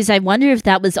 is I wonder if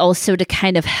that was also to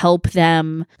kind of help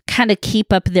them kind of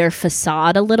keep up their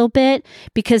facade a little bit.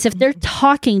 Because if they're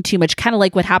talking too much, kind of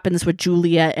like what happens with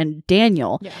Julia and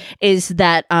Daniel, is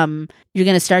that you're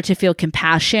going to start to feel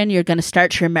compassion. You're going to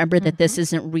start to remember that this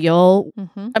isn't real.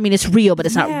 I mean, it's real, but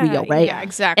it's not real, right? Yeah,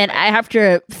 exactly. And I have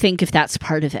to think if that's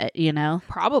part of it,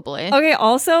 Probably. Okay.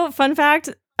 Also, fun fact.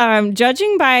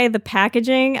 Judging by the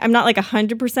packaging, I'm not like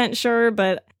 100% sure,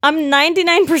 but I'm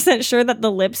 99% sure that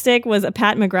the lipstick was a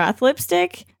Pat McGrath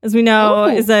lipstick, as we know,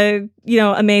 is a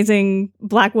amazing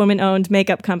Black woman-owned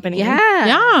makeup company.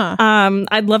 Yeah.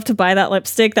 I'd love to buy that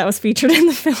lipstick that was featured in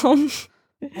the film.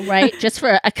 Right? Just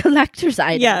for a collector's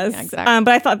item. Yes, Yeah, exactly.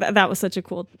 but I thought that was such a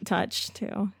cool touch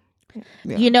too.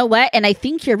 Yeah. You know what? And I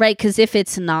think you're right, because if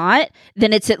it's not,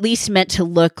 then it's at least meant to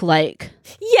look like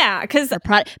Yeah, because a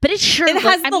product. But it sure it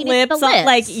has the lips. it's On,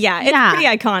 like, yeah, it's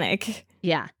pretty iconic.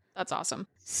 Yeah. That's awesome.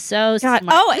 So God. smart.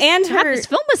 Oh, and God, her. this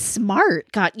film was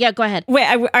smart. God, yeah, go ahead. Wait,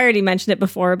 I already mentioned it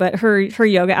before, but her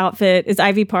yoga outfit is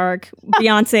Ivy Park,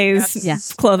 Beyonce's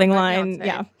Yes. clothing Like line. Beyonce.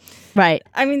 Yeah, Right.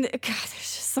 I mean, God, there's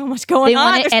just so much going They on.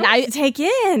 want it, There's and so much I- to take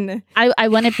in. I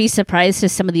wouldn't be surprised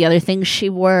if some of the other things she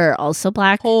wore are also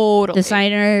Black Totally.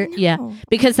 designer. Yeah.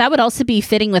 Because that would also be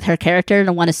fitting with her character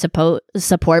and want to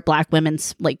support Black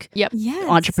women's Yep. Yes.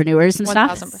 entrepreneurs and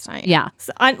stuff. 1000%. Yeah.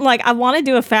 So I want to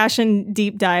do a fashion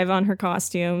deep dive on her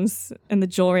costumes and the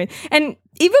jewelry. And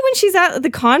even when she's at the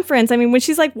conference, I mean, when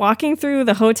she's like walking through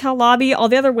the hotel lobby, all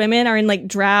the other women are in like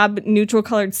drab, neutral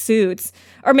colored suits.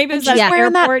 Or maybe it was she's at the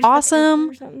wearing that airport awesome-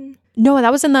 or something. No,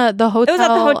 that was in the hotel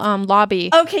at the lobby.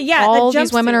 Okay, yeah. All the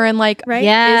these women are in like right?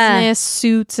 Yeah. business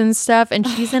suits and stuff, and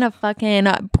she's in a fucking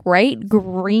bright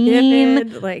green,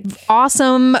 Vivid, like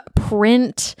awesome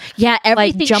print. Yeah,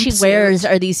 everything she jumpsuit. wears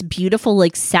are these beautiful,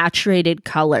 like saturated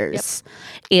colors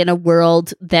in a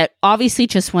world that obviously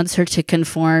just wants her to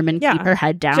conform and Yeah. keep her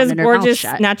head down she has and her mouth gorgeous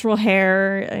shut. natural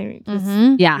hair. I mean,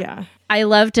 just- Yeah. yeah. I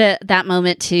loved that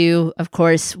moment too, of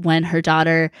course, when her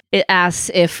daughter asks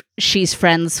if she's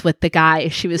friends with the guy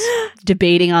she was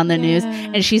debating on the news,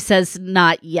 and she says,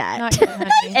 not yet. Not yet, honey.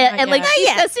 and like she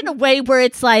says in a way where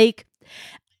it's like,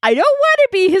 I don't want to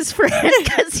be his friend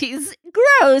because he's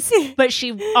gross, but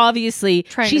she obviously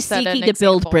Trying to she's set an seeking to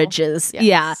build example. bridges. Yes.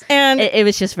 Yeah, And it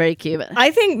was just very cute.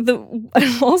 I think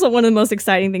also one of the most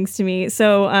exciting things to me.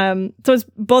 So it's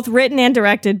both written and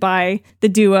directed by the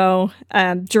duo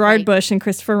Gerard Right. Bush and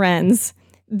Christopher Renz.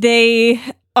 They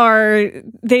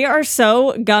are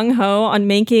so gung ho on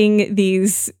making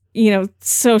these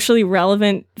socially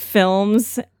relevant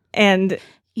films, and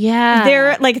Yeah,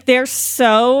 they're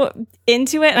so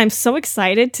into it, and I'm so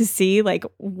excited to see like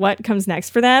what comes next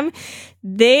for them.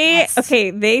 They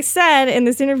said in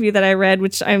this interview that I read,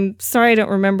 which I'm sorry I don't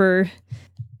remember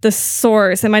the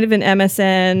source. It might have been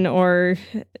MSN or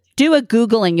do a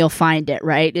Google and you'll find it.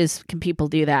 Right? Can people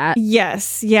do that?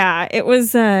 yes, yeah. It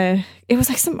was like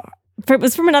it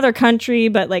was from another country,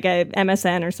 but like a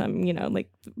MSN or some like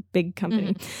big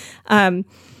company.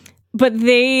 But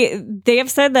they have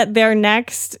said that their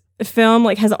next film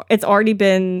it's already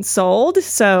been sold.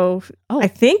 So I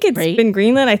think it's great. been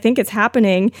greenlit. I think it's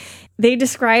happening. They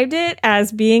described it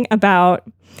as being about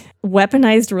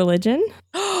weaponized religion.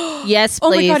 Yes,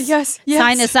 please. Oh my God, yes.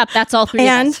 Sign us up. That's all three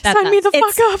And of us. That's Sign me us. the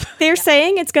fuck up. They're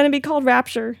saying it's going to be called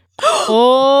Rapture.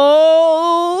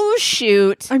 Oh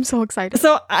shoot! I'm so excited.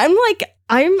 So I'm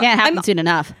Can't happen soon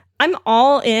enough. I'm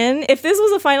all in. If this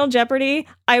was a Final Jeopardy,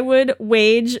 I would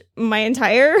wage my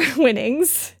entire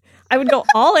winnings. I would go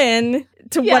all in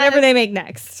to whatever they make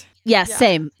next. Yeah,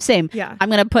 same. Yeah. I'm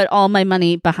going to put all my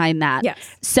money behind that. Yes.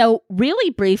 So really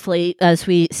briefly, as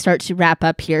we start to wrap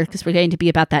up here, because we're going to be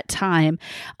about that time,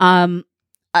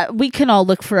 we can all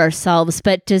look for ourselves,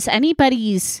 but does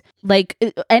anybody's, like,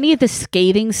 any of the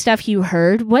scathing stuff you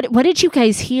heard, what did you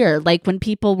guys hear, like, when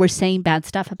people were saying bad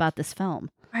stuff about this film?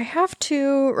 I have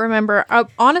to remember,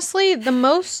 honestly, the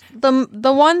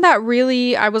one that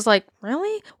really, I was like,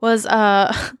 really? Was,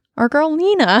 our girl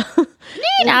Lena.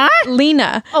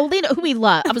 Lena. Oh, Lena, who we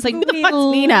love. I was like, who the We fuck's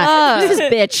Lena? love. This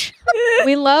bitch.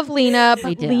 We love Lena,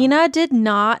 We but do. Lena did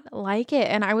not like it.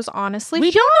 And I was honestly We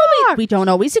shocked. don't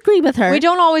always agree with her. We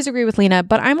don't always agree with Lena,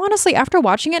 but I'm honestly, after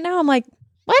watching it now, I'm like,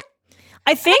 what?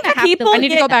 I think have to- people I need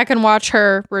to go back and watch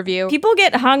her review. People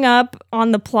get hung up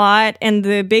on the plot and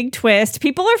the big twist.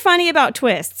 People are funny about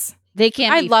twists. They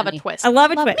can't. I be love funny. a twist. I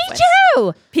love a twist. Me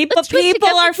too. People Let's twist it just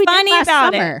are like we did funny last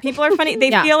about summer. it. People are funny.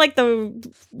 They Yeah. feel like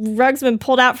the rug's been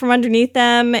pulled out from underneath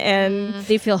them, and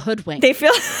They feel hoodwinked. they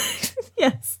feel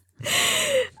yes.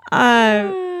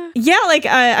 Yeah, like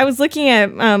I was looking at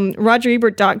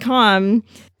RogerEbert.com.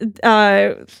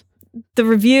 The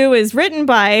review is written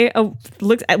by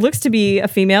it looks to be a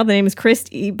female. The name is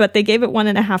Christy, but they gave it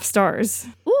 1.5 stars.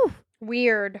 Ooh,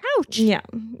 Weird. ouch. Yeah.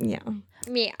 Yeah.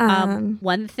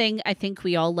 One thing I think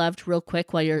we all loved real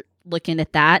quick while you're looking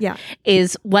at that Yeah.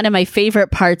 is one of my favorite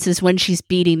parts is when she's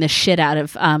beating the shit out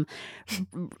of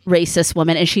racist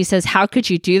woman, and she says, "How could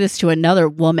you do this to another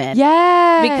woman?"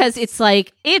 Yeah. Because it's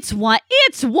like it's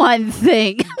one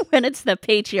thing when it's the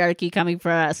patriarchy coming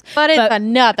for us, but it's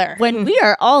another. when we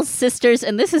are all sisters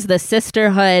and this is the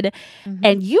sisterhood,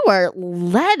 and you are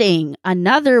letting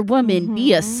another woman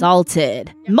be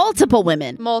assaulted, multiple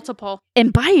women, Multiple.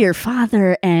 and by your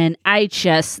father, and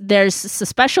there's a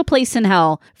special place in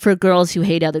hell for girls who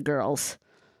hate other girls.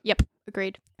 Yep.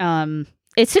 Agreed.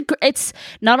 It's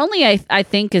not only I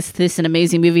think is this an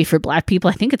amazing movie for Black people,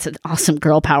 I think it's an awesome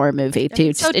girl power movie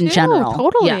too, just in general.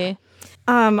 Totally.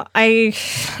 Yeah.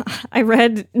 I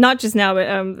read not just now,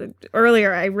 but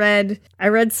earlier I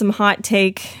read some hot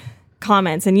take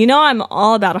comments, and I'm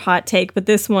all about a hot take, but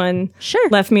this one Sure.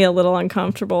 left me a little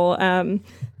uncomfortable.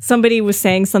 Somebody was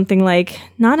saying something like,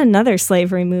 "Not another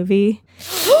slavery movie,"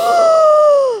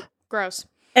 Gross.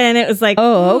 and it was like,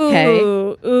 Oh, okay.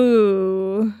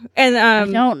 ooh,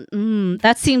 and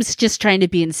That seems just trying to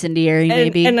be incendiary,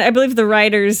 maybe. And I believe the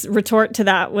writer's retort to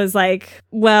that was like,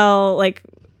 well, like,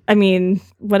 I mean,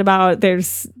 what about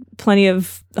there's plenty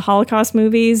of Holocaust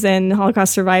movies and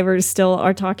Holocaust survivors still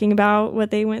are talking about what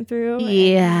they went through.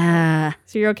 Yeah.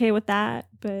 So you're okay with that,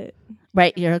 but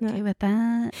Right, you're okay with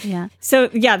that? Yeah. so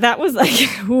yeah, that was like,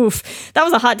 oof, that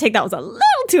was a hot take. That was a little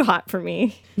too hot for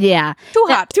me. Yeah. Too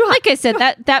hot. Like I said,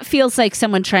 that feels like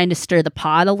someone trying to stir the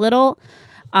pot a little.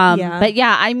 Yeah. But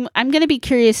yeah, I'm going to be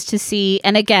curious to see.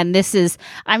 And again,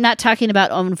 I'm not talking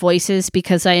about own voices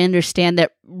because I understand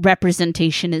that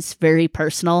representation is very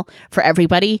personal for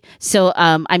everybody. So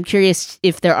I'm curious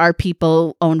if there are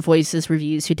people, own voices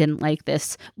reviews, who didn't like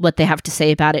this, what they have to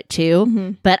say about it too.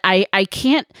 Mm-hmm. But I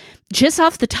can't, just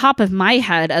off the top of my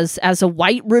head, as a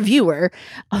white reviewer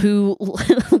who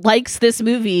likes this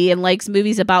movie and likes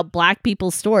movies about Black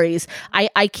people's stories,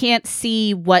 I can't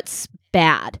see what's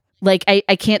bad. Like,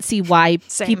 I can't see why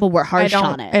Same. people were harsh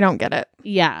on it. I don't get it.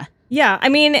 Yeah. Yeah, I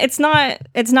mean, it's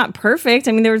not perfect.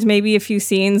 I mean, there was maybe a few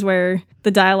scenes where the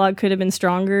dialogue could have been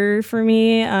stronger for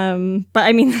me. But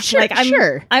I mean, Sure, like,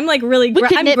 sure. I'm like really, We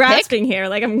could I'm nitpick. grasping here.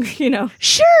 Like, I'm,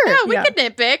 Sure. We Yeah. could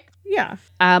nitpick. yeah.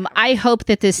 I hope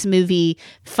that this movie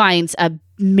finds a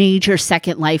major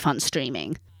second life on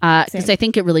streaming because Same. I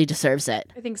think it really deserves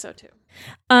it. I think so too.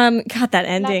 God, that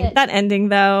ending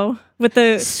though, with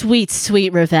the Sweet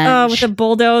revenge. with the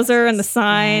bulldozer and the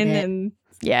sign it. and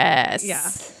Yes. yeah.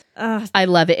 I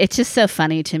love it. It's just so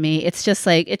funny to me. It's just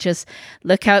like,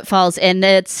 look how it falls. And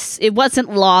it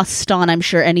wasn't lost on, I'm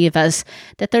sure, any of us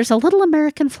that there's a little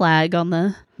American flag on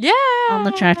the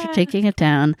tractor taking it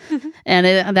down. And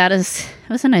it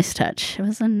was a nice touch. It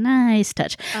was a nice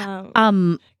touch.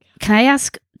 Can I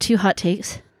ask 2 hot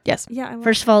takes? Yes. Yeah.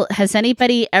 First of all, has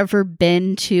anybody ever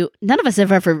been to, none of us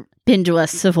have ever been to a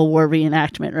Civil War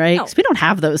reenactment, right? No. 'Cause we don't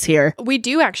have those here. We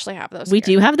do actually have those. We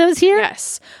here. do have those here?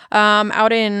 Yes.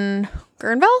 Out in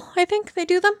Guerneville, I think they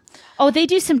do them. Oh, they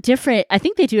do some different, I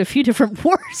think they do a few different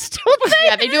wars, don't they?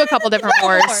 Yeah, they do a couple different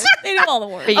wars. They do all the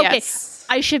wars. But Okay. yes.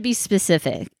 I should be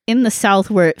specific. In the South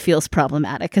where it feels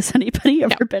problematic. Has anybody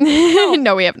ever been?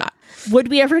 No, we have not. Would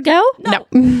we ever go? No.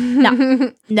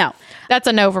 No. That's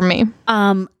a no for me.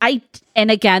 And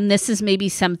again, this is maybe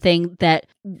something that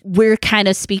we're kind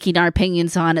of speaking our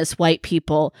opinions on as white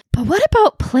people. But what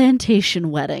about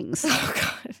plantation weddings? Oh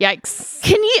God. Yikes.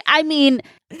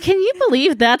 Can you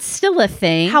believe that's still a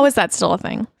thing? How is that still a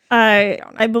thing?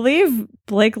 I believe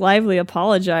Blake Lively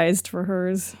apologized for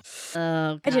hers.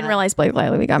 Oh, I didn't realize Blake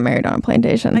Lively got married on a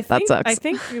plantation. That sucks. I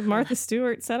think Martha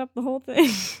Stewart set up the whole thing.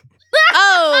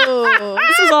 Oh.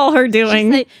 This was all her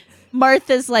doing.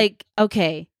 Martha's like,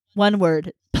 okay, one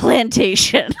word,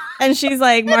 plantation. And she's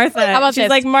like, Martha. How about she's this?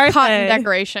 like, Martha. Cotton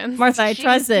decoration. Martha, I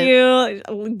trust you.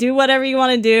 Do whatever you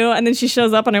want to do. And then she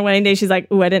shows up on her wedding day. She's like,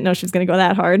 ooh, I didn't know she was going to go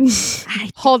that hard.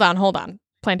 Hold on.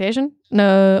 Plantation?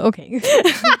 No. Okay.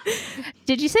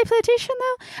 Did you say plantation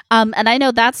though? And I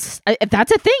know that's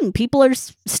a thing. People are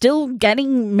still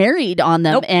getting married on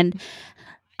them. Nope. And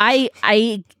I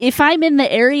if I'm in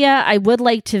the area, I would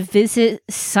like to visit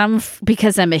some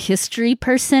because I'm a history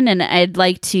person, and I'd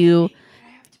like to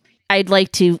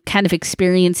kind of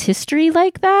experience history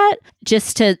like that,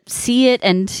 just to see it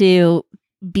and to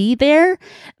be there.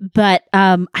 But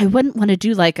I wouldn't want to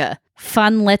do like a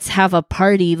fun, let's have a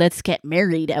party, let's get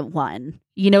married at one.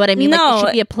 You know what I mean? No. Like, it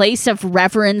should be a place of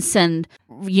reverence and,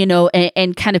 you know,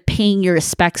 and kind of paying your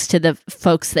respects to the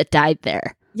folks that died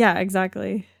there. Yeah,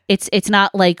 exactly. It's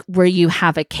not like where you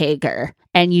have a kegger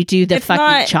and you do the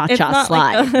fucking cha-cha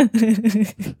slide.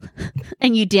 Like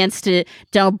and you dance to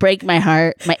Don't Break My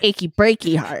Heart, My Achy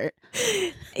Breaky Heart.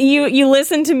 You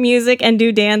listen to music and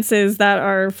do dances that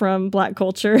are from Black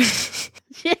culture.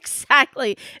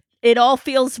 Exactly. It all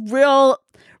feels real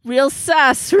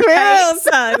sus. Right? Real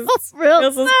sus.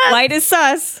 Real sus. White is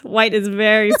sus. White is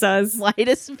very sus. White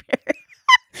is very...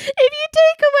 If you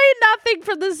take away nothing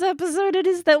from this episode, it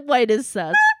is that white is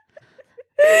sus.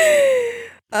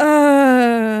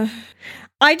 I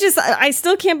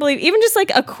still can't believe, even just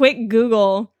like a quick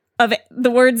Google of the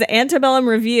words Antebellum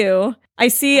Review, I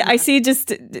see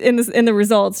just in the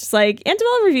results, just like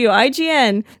Antebellum Review,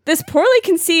 IGN. This poorly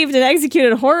conceived and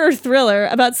executed horror thriller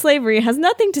about slavery has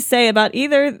nothing to say about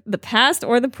either the past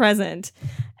or the present.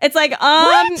 It's like,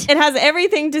 it has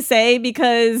everything to say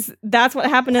because that's what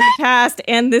happened in the past,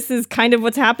 and this is kind of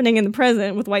what's happening in the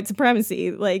present with white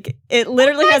supremacy. Like, it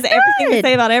literally has everything to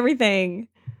say about everything.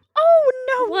 Oh,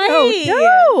 no way.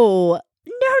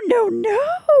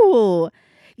 No.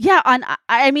 Yeah,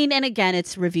 I mean, and again,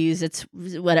 it's reviews, it's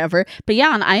whatever. But yeah,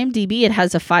 on IMDb, it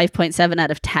has a 5.7 out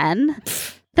of 10.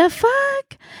 The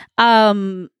fuck?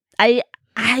 I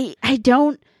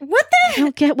don't... What the? I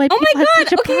don't get why people have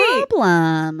such a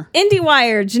problem.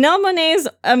 IndieWire, Janelle Monáe's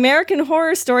American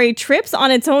Horror Story trips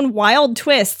on its own wild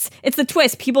twists. It's the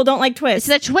twist. People don't like twists.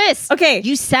 It's the twist. Okay.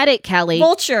 You said it, Kelly.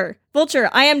 Vulture.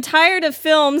 I am tired of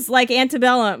films like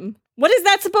Antebellum. What is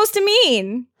that supposed to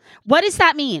mean? What does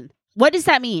that mean?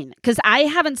 Because I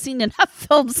haven't seen enough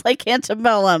films like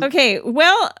Antebellum. Okay,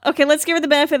 let's give her the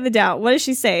benefit of the doubt. What does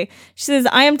she say? She says,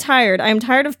 I am tired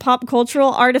of pop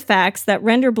cultural artifacts that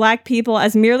render Black people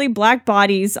as merely Black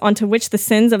bodies onto which the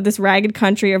sins of this ragged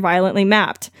country are violently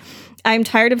mapped. I am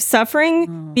tired of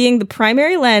suffering being the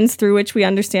primary lens through which we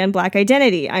understand Black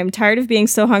identity. I am tired of being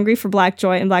so hungry for Black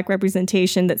joy and Black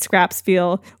representation that scraps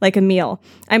feel like a meal.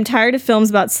 I'm tired of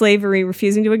films about slavery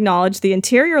refusing to acknowledge the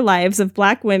interior lives of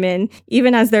Black women,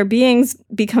 even as their beings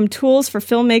become tools for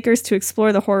filmmakers to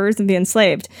explore the horrors of the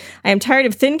enslaved. I am tired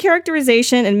of thin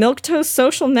characterization and milquetoast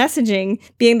social messaging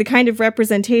being the kind of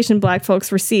representation Black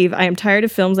folks receive. I am tired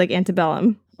of films like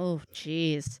Antebellum. Oh,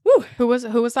 jeez. Who was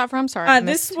that from? Sorry.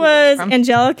 This was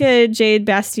Angelica Jade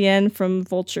Bastien from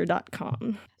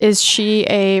Vulture.com. Is she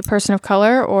a person of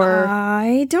color or?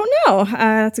 I don't know.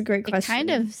 That's a great question. It kind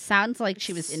of sounds like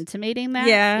she was intimating that.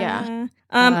 Yeah.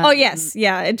 Oh, yes.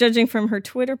 Yeah. Judging from her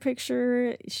Twitter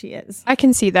picture, she is. I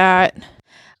can see that.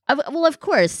 Well, of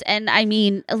course. And I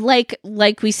mean, like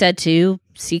we said too,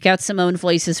 seek out Simone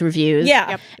Voice's reviews.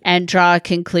 Yeah. And draw a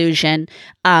conclusion.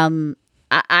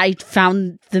 I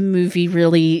found the movie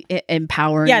really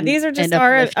empowering. Yeah, these are just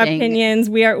our opinions.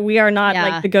 We are not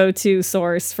like the go-to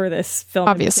source for this film.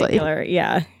 Obviously. In particular.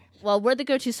 Yeah. Well, we're the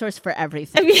go-to source for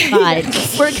everything.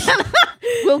 But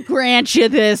we'll grant you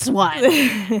this one.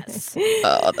 Yes.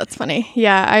 Oh, that's funny.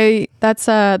 Yeah, that's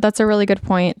a really good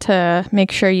point to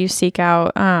make sure you seek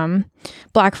out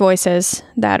Black voices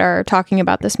that are talking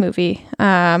about this movie.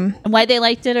 Why they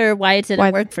liked it or why it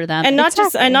didn't work for them. And not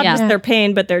just their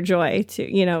pain, but their joy too,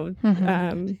 you know.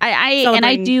 Mm-hmm.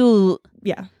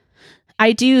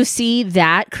 I do see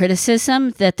that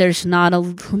criticism that there's not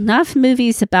enough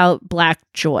movies about Black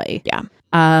joy. Yeah.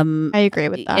 I agree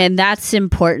with that. And that's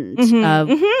important.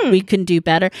 We can do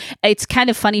better. It's kind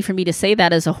of funny for me to say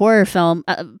that as a horror film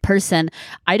person.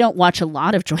 I don't watch a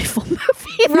lot of joyful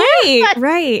movies.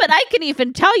 Right. But I can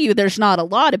even tell you there's not a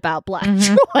lot about Black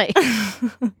joy.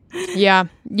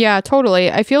 Yeah,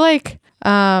 totally. I feel like,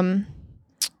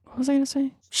 what was I going to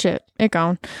say? Shit, it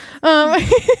gone.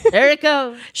 There it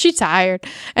goes. She's tired.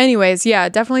 Anyways, yeah,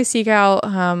 definitely seek out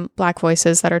Black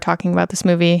voices that are talking about this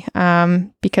movie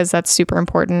because that's super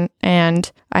important.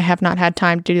 And I have not had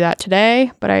time to do that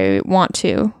today, but I want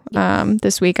to.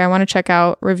 This week, I want to check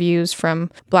out reviews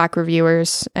from Black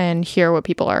reviewers and hear what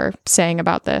people are saying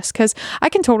about this because I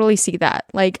can totally see that.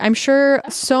 Like, I'm sure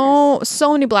so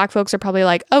many Black folks are probably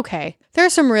like, okay, there are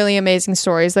some really amazing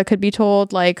stories that could be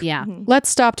told. Like, let's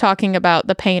stop talking about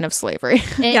the pain of slavery.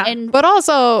 But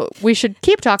also, we should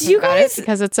keep talking about it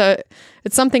because it's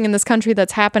something in this country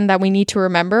that's happened that we need to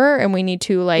remember and we need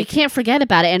to we can't forget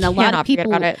about it. And a lot of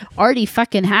people already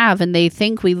fucking have, and they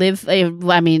think we live.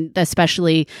 I mean,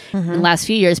 especially in the last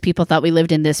few years, people thought we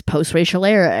lived in this post-racial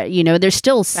era. You know, there's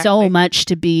still so much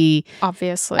to be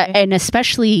obviously, and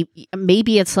especially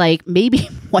maybe it's like maybe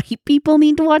white people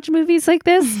need to watch movies like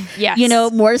this. Yes, you know,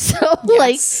 more so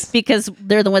like because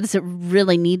they're the ones that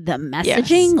really need the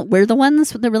messaging. Yes. We're the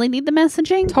ones that really need the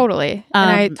messaging. Totally, and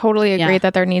I totally agree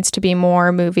that there needs to be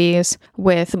more movies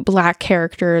with Black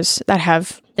characters that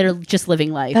are just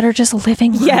living life.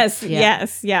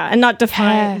 Yes, and not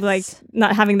define like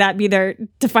not having that be their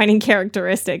defining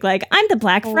characteristic. Like I'm the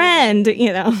Black friend,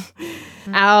 you know.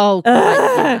 Oh,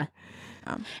 God,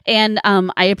 yeah. And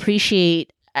I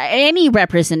appreciate any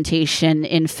representation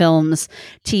in films,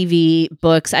 TV,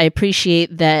 books. I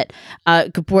appreciate that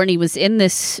Gaborni was in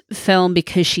this film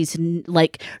because she's an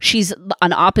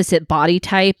opposite body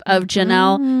type of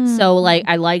Janelle. So like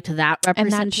I liked that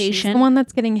representation. And that she's the one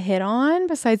that's getting hit on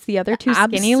besides the other two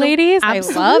skinny ladies.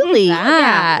 Absolutely. I love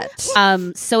that.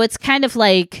 Yeah. So it's kind of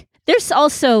like there's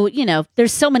also, you know,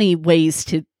 there's so many ways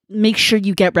to make sure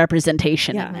you get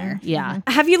representation in there. Yeah.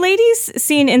 Have you ladies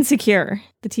seen Insecure,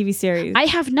 the TV series? I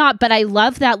have not, but I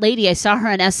love that lady. I saw her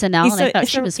on SNL and I thought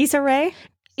she was Issa Rae.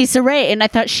 Issa Rae, and I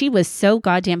thought she was so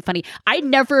goddamn funny. I'd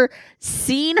never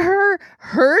seen her,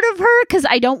 heard of her, because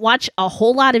I don't watch a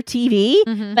whole lot of TV,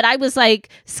 but I was like,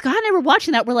 Scott and I were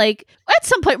watching that. We're like, at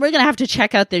some point, we're going to have to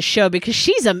check out this show because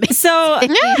she's amazing. So,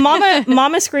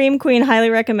 Mama Scream Queen highly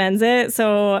recommends it.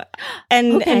 So,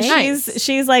 and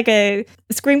she's like a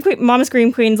Scream Queen. Mama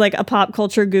Scream Queen's like a pop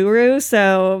culture guru.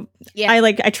 So,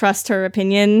 I trust her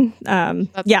opinion.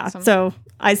 Awesome. So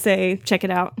I say check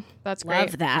it out. That's great.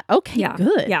 Love that. Okay,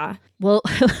 good. Yeah. Well,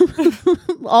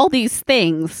 all these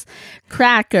things,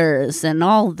 crackers and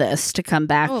all this to come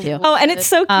back to. Oh, and it's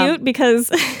so cute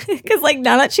because like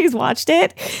now that she's watched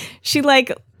it, she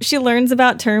learns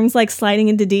about terms like sliding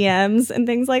into DMs and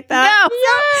things like that. No.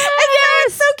 Yeah. And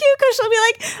it's so cute because she'll be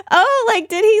like, oh, like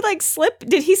did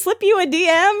he slip you a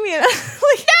DM? You know,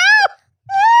 like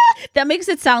that makes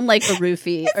it sound like a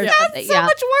roofie or something. So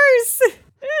much worse.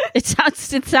 It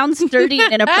sounds dirty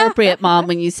and inappropriate, Mom,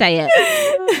 when you say it.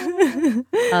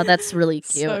 Oh, that's really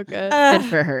cute. So good. Good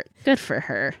for her. Good for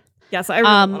her. Yes, I really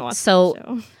want to watch the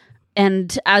show.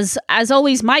 And as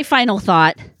always, my final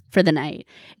thought for the night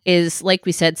is, like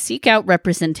we said, seek out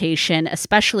representation,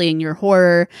 especially in your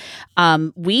horror.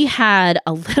 We had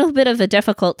a little bit of a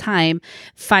difficult time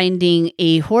finding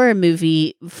a horror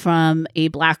movie from a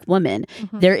Black woman.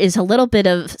 There is a little bit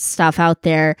of stuff out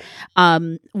there.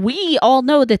 We all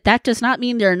know that does not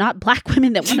mean there are not Black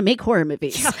women that want to make horror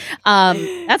movies.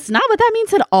 That's not what that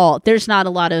means at all. There's not a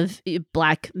lot of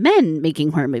Black men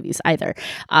making horror movies either.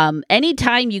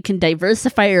 Anytime you can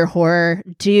diversify your horror,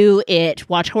 do it.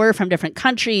 Watch horror from different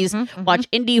countries.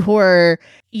 Watch indie horror,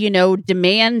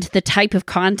 demand the type of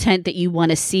content that you want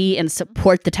to see and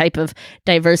support the type of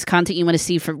diverse content you want to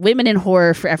see for women in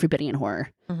horror, for everybody in horror.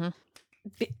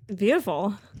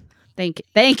 Beautiful. Thank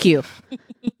you.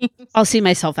 I'll see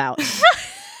myself out.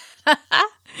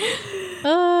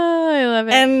 Oh, I love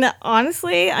it. And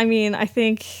honestly, I mean, I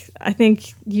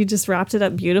think you just wrapped it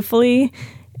up beautifully.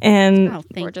 And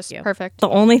gorgeous, perfect. The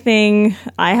only thing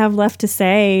I have left to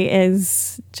say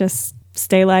is just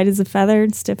stay light as a feather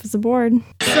and stiff as a board. Light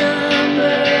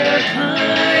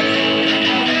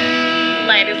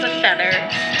as a feather,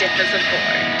 stiff as a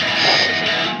board.